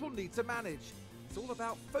drivers will need to manage. It's all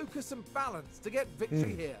about focus and balance to get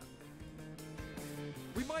victory here.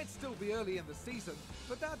 We might still be early in the season,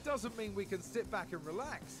 but that doesn't mean we can sit back and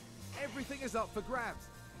relax. Everything is up for grabs,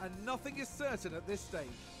 and nothing is certain at this stage.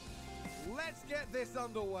 Let's get this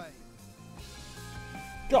underway.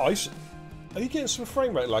 Guys, are you getting some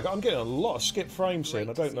frame rate lag? I'm getting a lot of skip frames here, and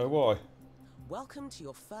I don't know why. Welcome to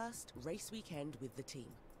your first race weekend with the team.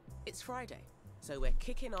 It's Friday, so we're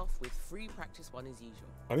kicking off with free practice 1 as usual.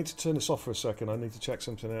 I need to turn this off for a second. I need to check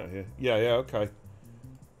something out here. Yeah, okay.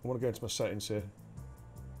 I want to go into my settings here.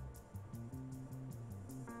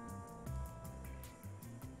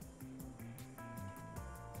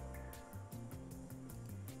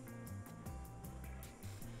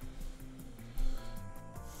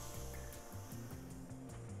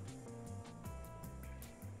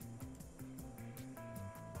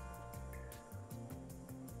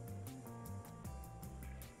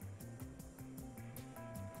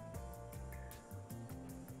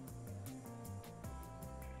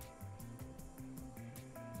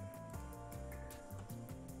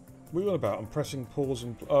 What are you on about? I'm pressing pause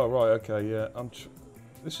and... Oh, right, okay, yeah.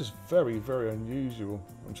 This is very, very unusual.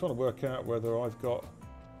 I'm trying to work out whether I've got...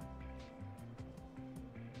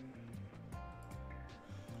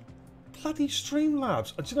 bloody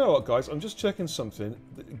Streamlabs. Do you know what, guys? I'm just checking something.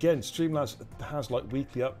 Again, Streamlabs has like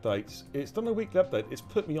weekly updates. It's done a weekly update. It's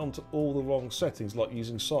put me onto all the wrong settings, like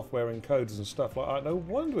using software encoders and stuff like that. No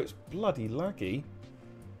wonder it's bloody laggy.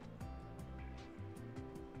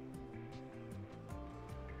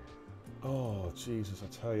 Oh, Jesus, I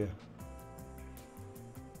tell you.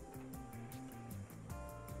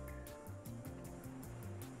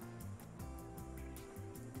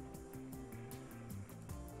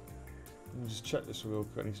 Let me just check this real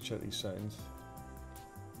quick. I need to check these settings.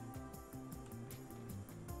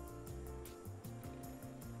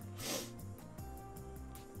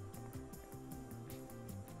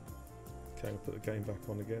 Okay, we'll put the game back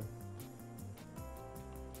on again.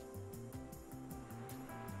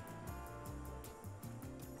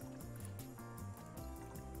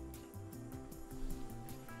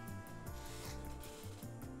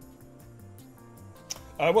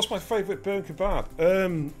 What's my favourite burn kebab?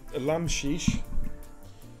 A lamb sheesh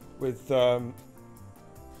with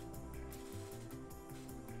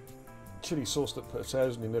chili sauce that puts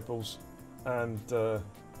hairs on your nipples, and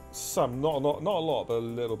some, not a lot, but a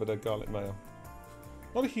little bit of garlic mayo.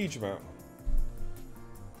 Not a huge amount.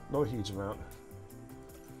 Not a huge amount.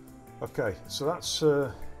 Okay, so that's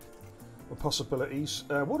the possibilities.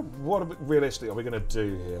 What realistically are we going to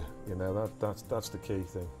do here? You know, that's the key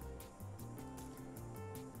thing.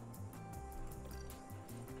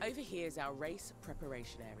 Over here is our race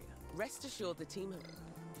preparation area. Rest assured the team have...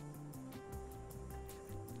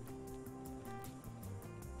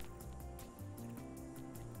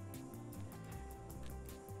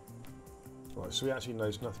 Right, so he actually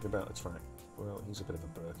knows nothing about the track. Well, he's a bit of a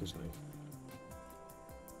Burke, isn't he?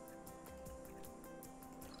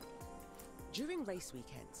 During race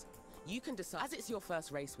weekends, you can decide, as it's your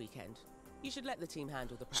first race weekend, you should let the team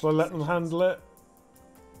handle the practice. Shall I let them sessions. handle it?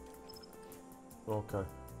 Okay.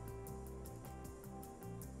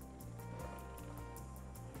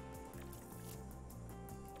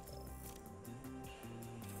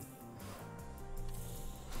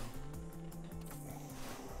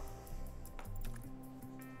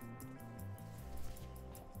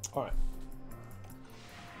 All right.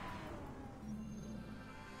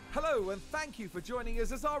 Hello and thank you for joining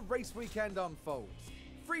us as our race weekend unfolds.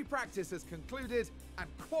 Free practice has concluded and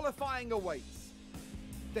qualifying awaits.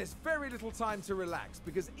 There's very little time to relax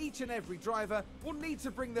because each and every driver will need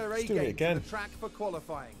to bring their A game to the track for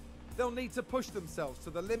qualifying. They'll need to push themselves to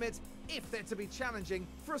the limit if they're to be challenging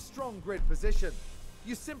for a strong grid position.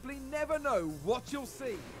 You simply never know what you'll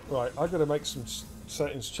see. Right, I've got to make some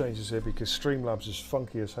settings changes here because Streamlabs is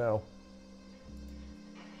funky as hell.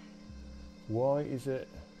 Why is it?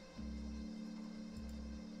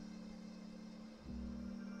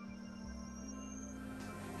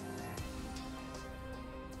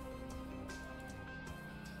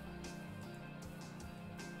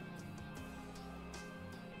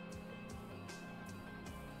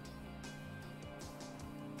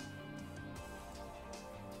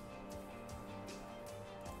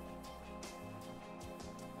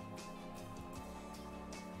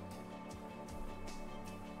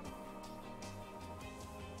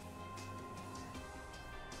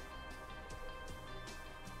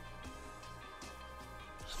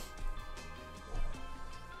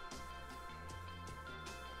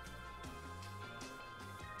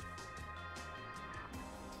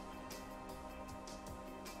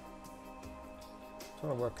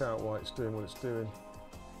 Trying to work out why it's doing what it's doing.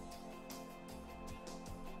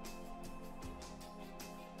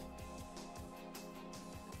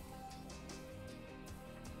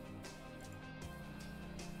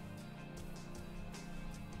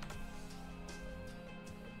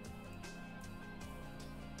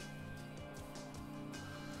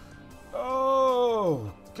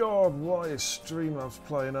 Oh God, why is Streamlabs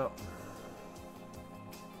playing up?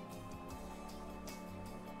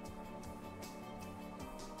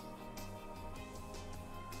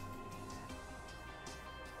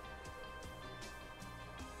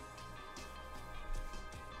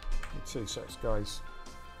 Two secs, guys.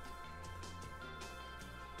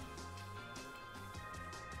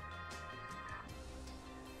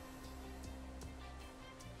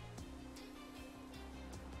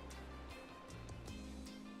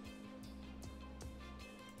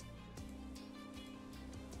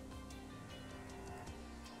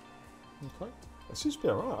 Okay, it seems to be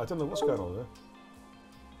alright. I don't know what's going on there.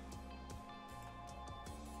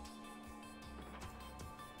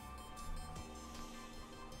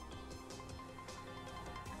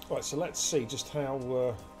 Right, so let's see just how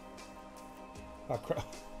well,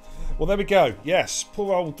 there we go. Yes,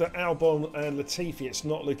 poor old Albon and Latifi. It's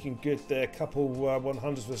not looking good there. Couple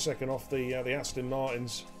 100ths of a second off the Aston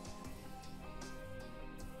Martins.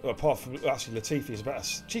 Well, apart from actually Latifi is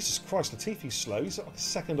about Jesus Christ, Latifi's slow. He's like a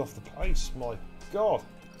second off the pace. My God,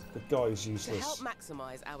 the guy is useless. To help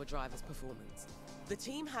maximise our drivers' performance, the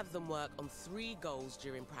team have them work on 3 goals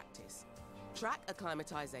during practice: track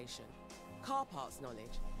acclimatisation, car parts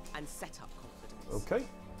knowledge, and setup confidence. Okay.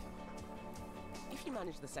 If you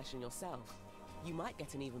manage the session yourself, you might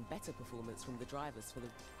get an even better performance from the drivers for the...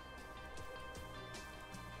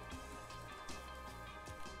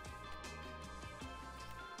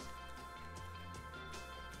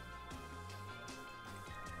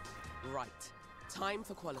 Right. Time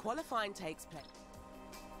for qualifying takes place.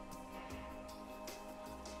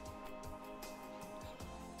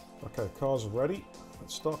 Okay, cars are ready.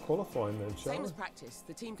 Let's start qualifying then, shall Same we? as practice,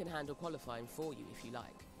 the team can handle qualifying for you if you like.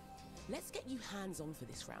 Let's get you hands-on for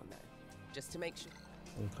this round though, just to make sure.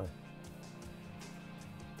 Okay.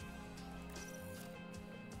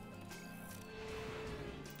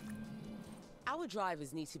 Our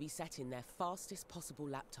drivers need to be setting their fastest possible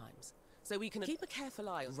lap times, so we can keep a careful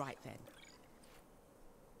eye on right then.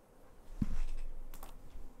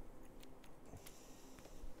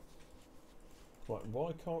 Right,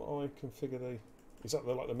 why can't I configure the... Is that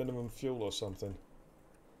like the minimum fuel or something?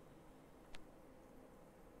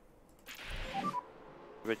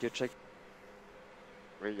 Radio check.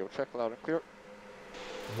 Radio check loud and clear.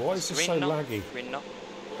 Why is this so laggy? Green up.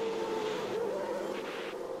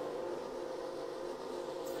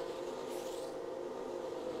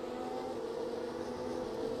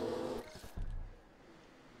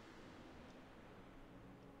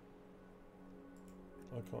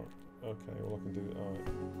 I can't. Okay, well I can do it. Alright.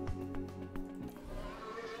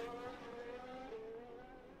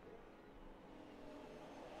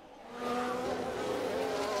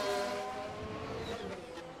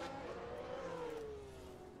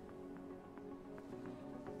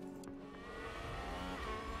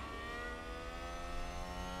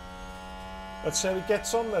 Let's see how he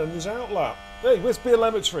gets on then in his outlap. Hey, where's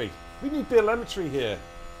Beerlemetry? We need Beerlemetry here.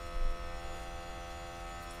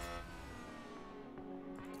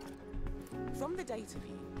 From the data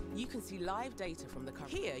view, you can see live data from the car.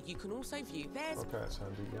 Here, you can also view there's... Okay, that's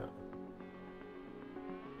handy, yeah.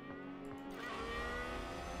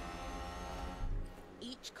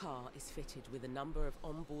 Each car is fitted with a number of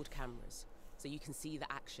onboard cameras, so you can see the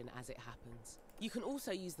action as it happens. You can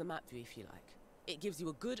also use the map view if you like. It gives you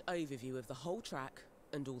a good overview of the whole track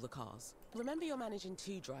and all the cars. Remember, you're managing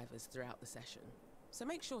 2 drivers throughout the session, so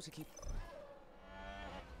make sure to keep...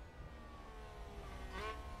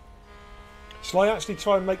 Shall I actually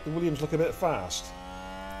try and make the Williams look a bit fast?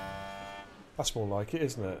 That's more like it,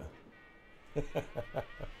 isn't it?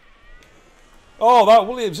 Oh, that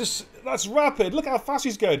Williams, that's rapid. Look how fast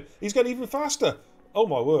he's going. He's going even faster. Oh,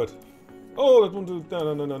 my word. Oh, I don't want to do...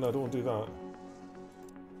 No, I don't want to do that.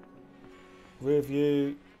 Rear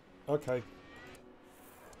view. Okay.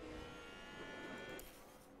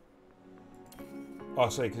 I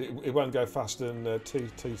see, because it won't go faster than two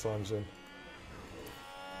times in.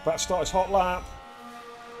 That starts hot lap.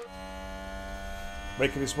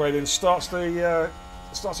 Making its way then starts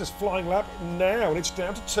this flying lap now, and it's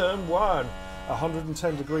down to turn 1.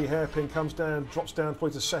 110-degree hairpin comes down, drops down,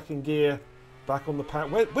 probably to second gear, back on the pack.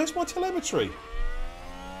 Where's my telemetry?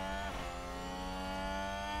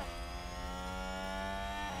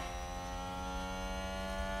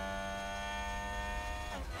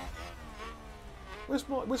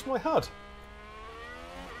 Where's my HUD?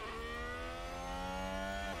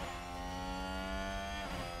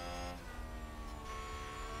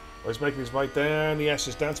 Oh, he's making his way down the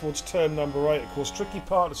S's, down towards turn number 8. Of course, tricky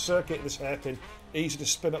part of the circuit, this hairpin. Easy to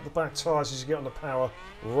spin up the back tyres as you get on the power.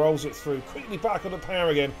 Rolls it through, quickly back on the power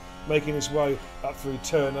again, making his way up through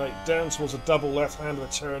turn 8, down towards a double left-hander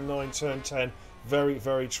at turn 9, turn 10. Very,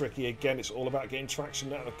 very tricky. Again, it's all about getting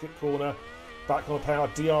traction out of the corner. Back on the power,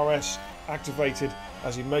 DRS activated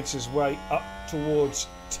as he makes his way up towards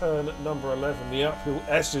turn number 11. The uphill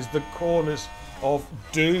S's, the corners of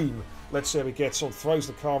doom. Let's see how he gets on, throws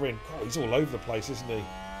the car in. God, he's all over the place, isn't he?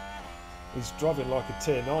 He's driving like a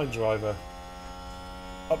tier 9 driver.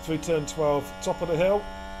 Up through turn 12, top of the hill.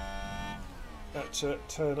 At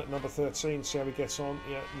turn at number 13, see how he gets on.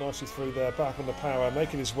 Yeah, nicely through there, back on the power,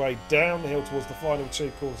 making his way down the hill towards the final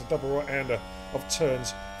 2 corners, a double right-hander of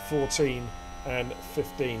turns 14 and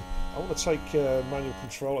 15. I want to take manual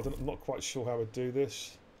control. I'm not quite sure how I would do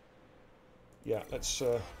this. Yeah, let's...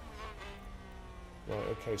 Right,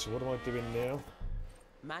 okay, so what am I doing now?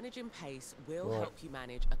 Managing pace will Right. help you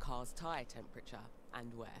manage a car's tyre temperature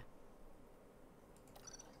and wear.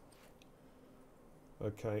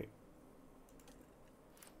 Okay.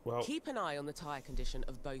 Well, Keep an eye on the tyre condition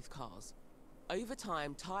of both cars. Over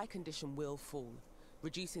time, tyre condition will fall,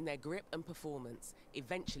 reducing their grip and performance,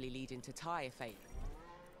 eventually leading to tyre fade.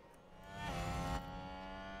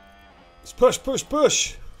 It's push, push,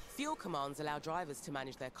 push! Fuel commands allow drivers to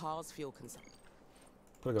manage their car's fuel consumption.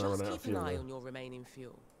 Probably gonna Just run out of keep an fuel eye now. on your remaining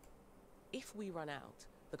fuel. If we run out,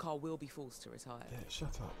 the car will be forced to retire. Yeah,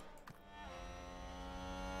 shut up.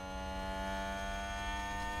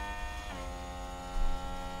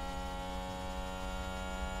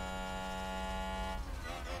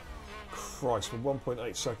 Christ, we're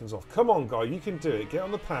 1.8 seconds off. Come on, guy, you can do it. Get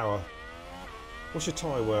on the power. What's your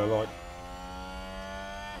tyre wear like?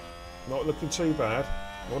 Not looking too bad.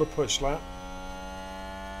 Not a push lap.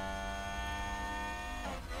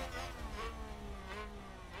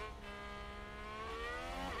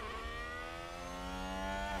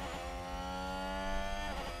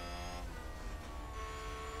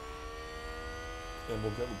 And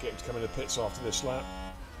we'll get him to come in the pits after this lap.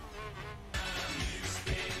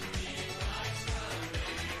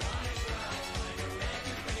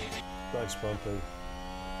 Thanks, Pumpy.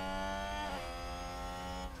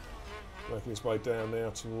 Making his way down now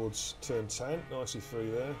towards turn 10. Nicely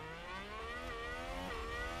through there.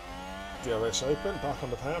 DRS open, back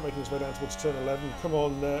on the power, making his way down towards turn 11. Come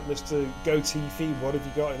on, Mr. Goatifi, what have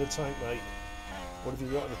you got in the tank, mate? What have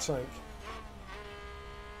you got in the tank?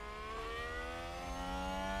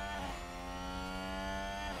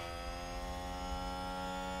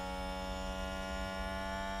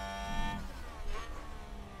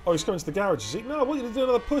 Oh, he's coming to the garage, is he? No, I want you to do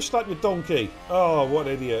another push lap, you donkey. Oh, what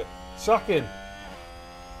an idiot. Suck in.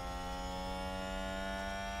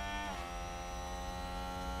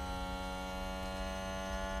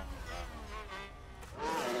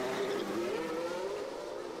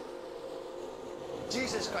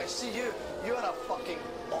 Jesus Christ, see you, you're a fucking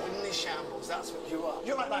omni-shambles, that's what you are.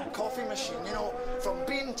 You're like that coffee machine, you know, from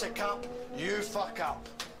bean to cup, you fuck up.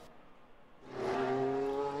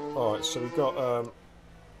 Alright, so we've got,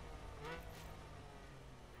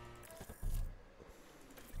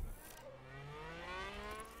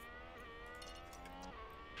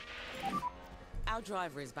 Our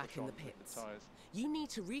driver is back in the pits. You need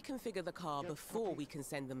to reconfigure the car before we can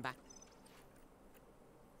send them back.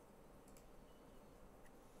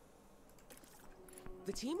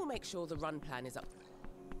 The team will make sure the run plan is up.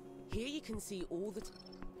 Here you can see all the...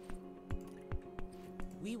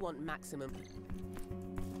 We want maximum...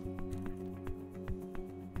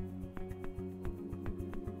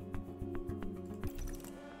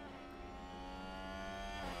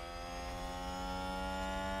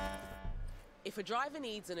 If a driver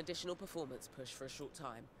needs an additional performance push for a short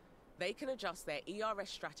time, they can adjust their ERS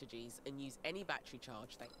strategies and use any battery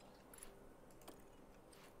charge they...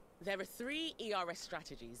 There are 3 ERS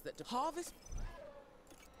strategies that harvest...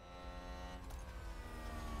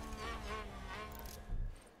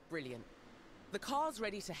 Brilliant. The car's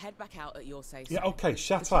ready to head back out at your say-so. yeah, okay,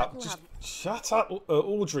 shut up. Just shut up,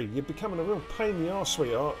 Audrey. You're becoming a real pain in the arse,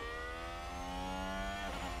 sweetheart.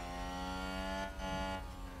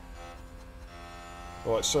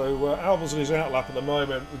 Right, so Albon's in his outlap at the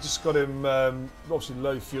moment. We've just got him, obviously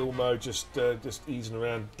low fuel mode, just easing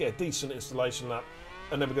around. Get a decent installation lap,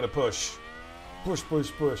 and then we're going to push. Push, push,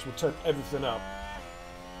 push. We'll turn everything up.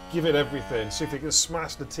 Give it everything. See if we can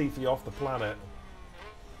smash the Latifi off the planet.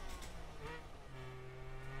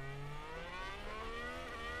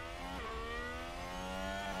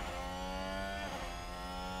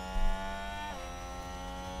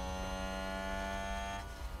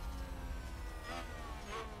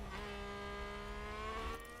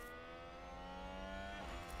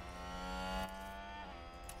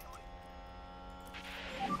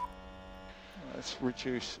 Let's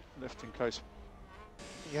reduce left and coast.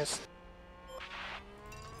 Yes.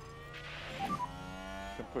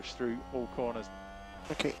 Can push through all corners.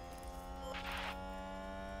 Okay.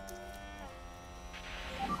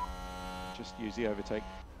 Just use the overtake.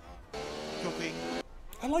 Copy.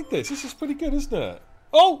 I like this. This is pretty good, isn't it?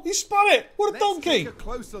 Oh, he spun it! What a Let's donkey! take a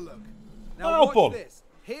closer look. Now Albon. watch this.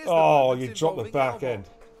 Here's the Oh, moment you dropped the involving back Albon. end.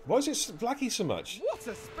 Why is it laggy so much? What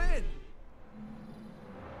a spin!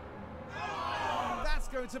 That's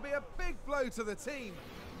going to be a big blow to the team.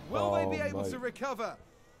 Will they be able mate. to recover?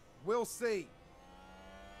 We'll see.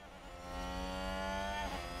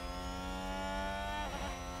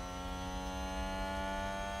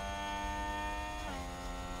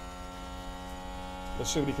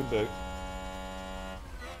 Let's see what he can do.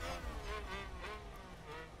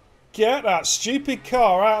 Get that stupid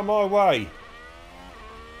car out of my way.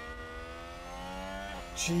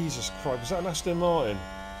 Jesus Christ, was that an Aston Martin?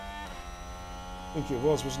 I think it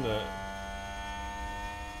was, wasn't it?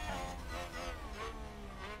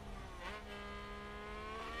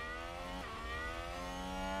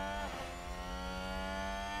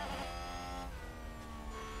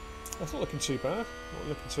 That's not looking too bad. Not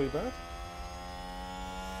looking too bad.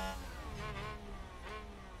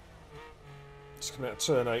 Just coming out of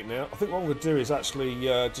turn 8 now. I think what I'm going to do is actually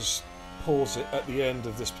just pause it at the end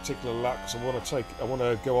of this particular lap because I want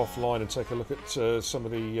to go offline and take a look at some of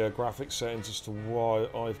the graphics settings as to why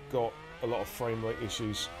I've got a lot of frame rate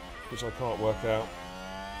issues which I can't work out.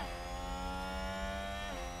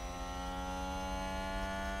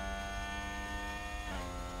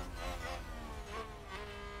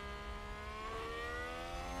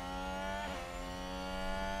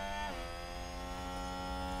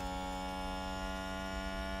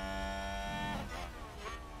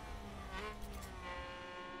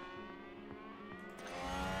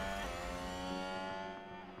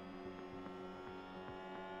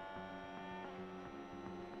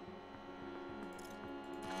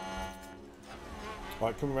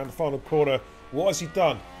 Right, coming around the final corner. What has he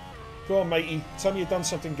done? Go on, matey. Tell me you've done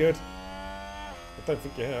something good. I don't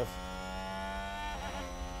think you have.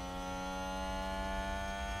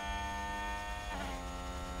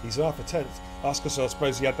 He's half a tenth. That's because I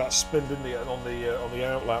suppose he had that spin, didn't he, on the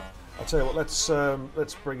outlap. I'll tell you what.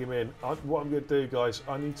 Let's bring him in. What I'm going to do, guys,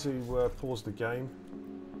 I need to pause the game.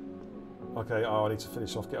 Okay. Oh, I need to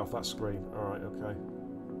finish off. Get off that screen. All right. Okay.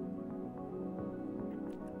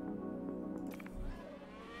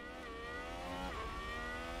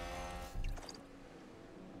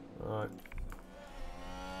 Alright.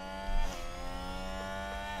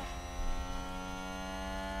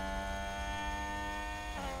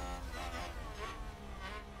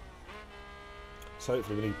 So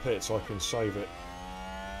hopefully we need pits so I can save it.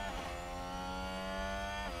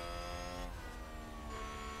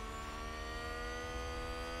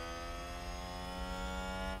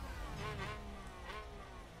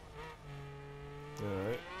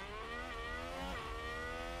 Alright.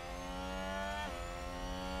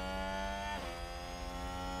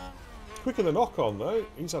 Quicker than Ocon though.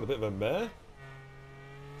 He's had a bit of a mare.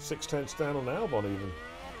 6/10 down on Albon even.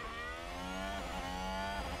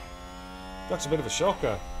 That's a bit of a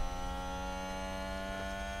shocker.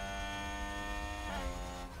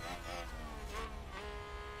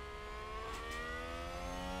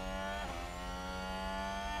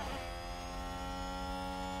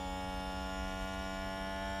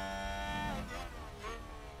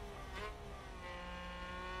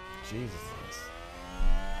 Jesus.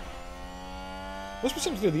 Must be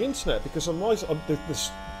something to do with the internet because on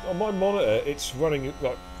my monitor it's running at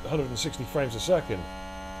like 160 frames a second,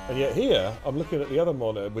 and yet here I'm looking at the other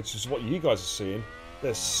monitor, which is what you guys are seeing.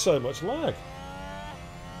 There's so much lag.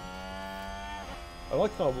 I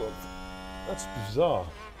can't work. That's bizarre.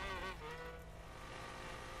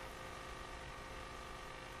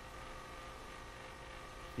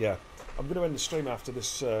 Yeah, I'm going to end the stream after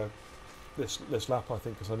this this lap, I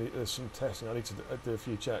think, because there's some testing. I need to do a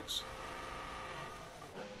few checks.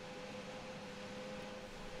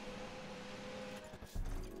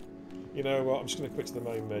 You know what, I'm just going to quit to the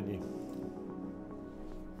main menu.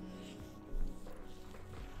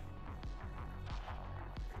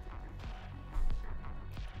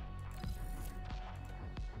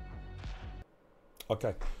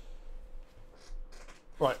 Okay.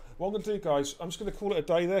 Right, what I'm going to do, guys, I'm just going to call it a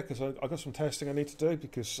day there because I've got some testing I need to do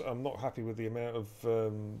because I'm not happy with the amount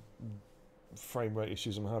of frame rate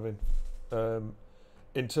issues I'm having.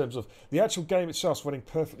 In terms of the actual game itself is running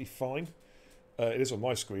perfectly fine. It is on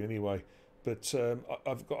my screen anyway, but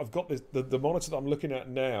I've got the monitor that I'm looking at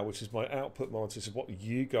now, which is my output monitor. This is what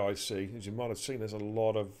you guys see. As you might have seen, there's a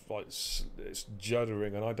lot of it's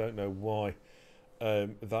juddering, and I don't know why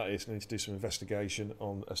that is. I need to do some investigation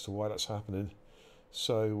on as to why that's happening.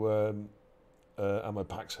 So, and my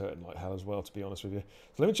back's hurting like hell as well, to be honest with you.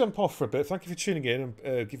 So let me jump off for a bit. Thank you for tuning in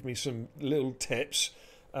and giving me some little tips,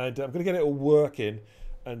 and I'm going to get it all working,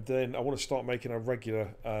 and then I want to start making a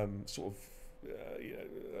regular sort of.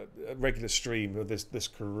 A regular stream of this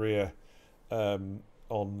career on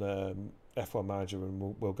F1 Manager,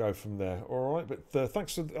 and we'll go from there. All right, but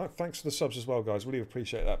thanks for the subs as well, guys. Really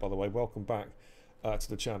appreciate that, by the way. Welcome back to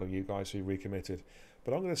the channel, you guys who recommitted.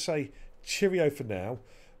 But I'm going to say cheerio for now,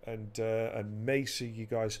 and may see you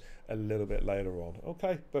guys a little bit later on.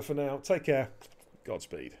 Okay, but for now, take care.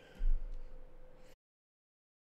 Godspeed.